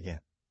dry land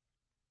again.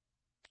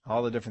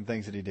 All the different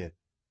things that he did.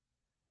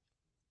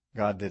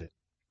 God did it.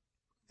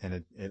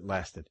 And it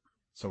lasted.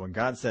 So when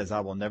God says,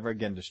 I will never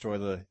again destroy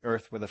the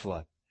earth with a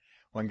flood.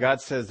 When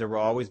God says there will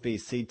always be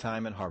seed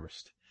time and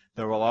harvest.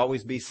 There will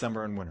always be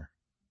summer and winter.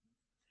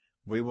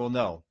 We will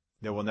know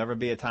there will never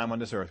be a time on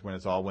this earth when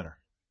it's all winter.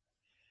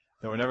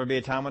 There will never be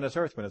a time on this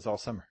earth when it's all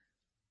summer.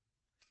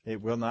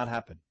 It will not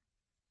happen.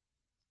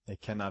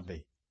 It cannot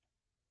be.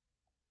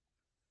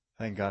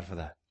 Thank God for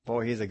that.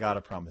 Boy, he's a God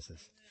of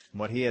promises. And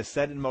what he has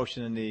set in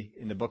motion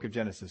in the book of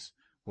Genesis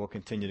will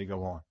continue to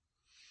go on.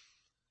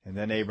 And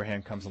then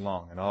Abraham comes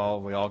along,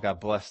 and we all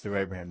got blessed through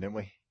Abraham, didn't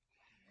we?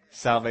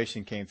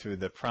 Salvation came through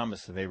the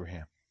promise of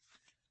Abraham.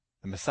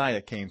 The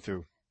Messiah came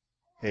through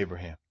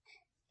Abraham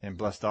and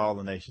blessed all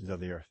the nations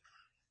of the earth.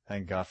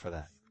 Thank God for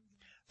that.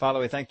 Father,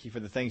 we thank you for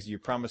the things that you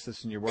promised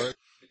us in your word.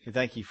 We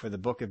thank you for the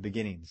book of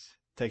beginnings.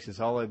 It takes us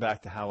all the way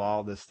back to how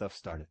all this stuff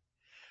started.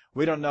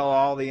 We don't know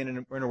all the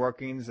inner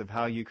workings of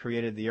how you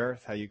created the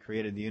earth, how you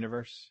created the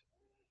universe.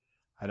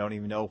 I don't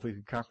even know if we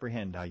could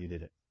comprehend how you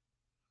did it.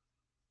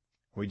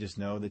 We just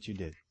know that you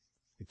did.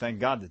 We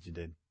thank God that you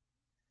did.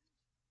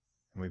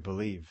 And we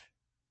believe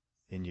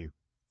in you.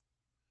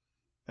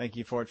 Thank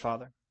you for it,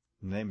 Father.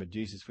 In the name of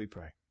Jesus we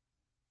pray.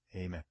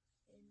 Amen.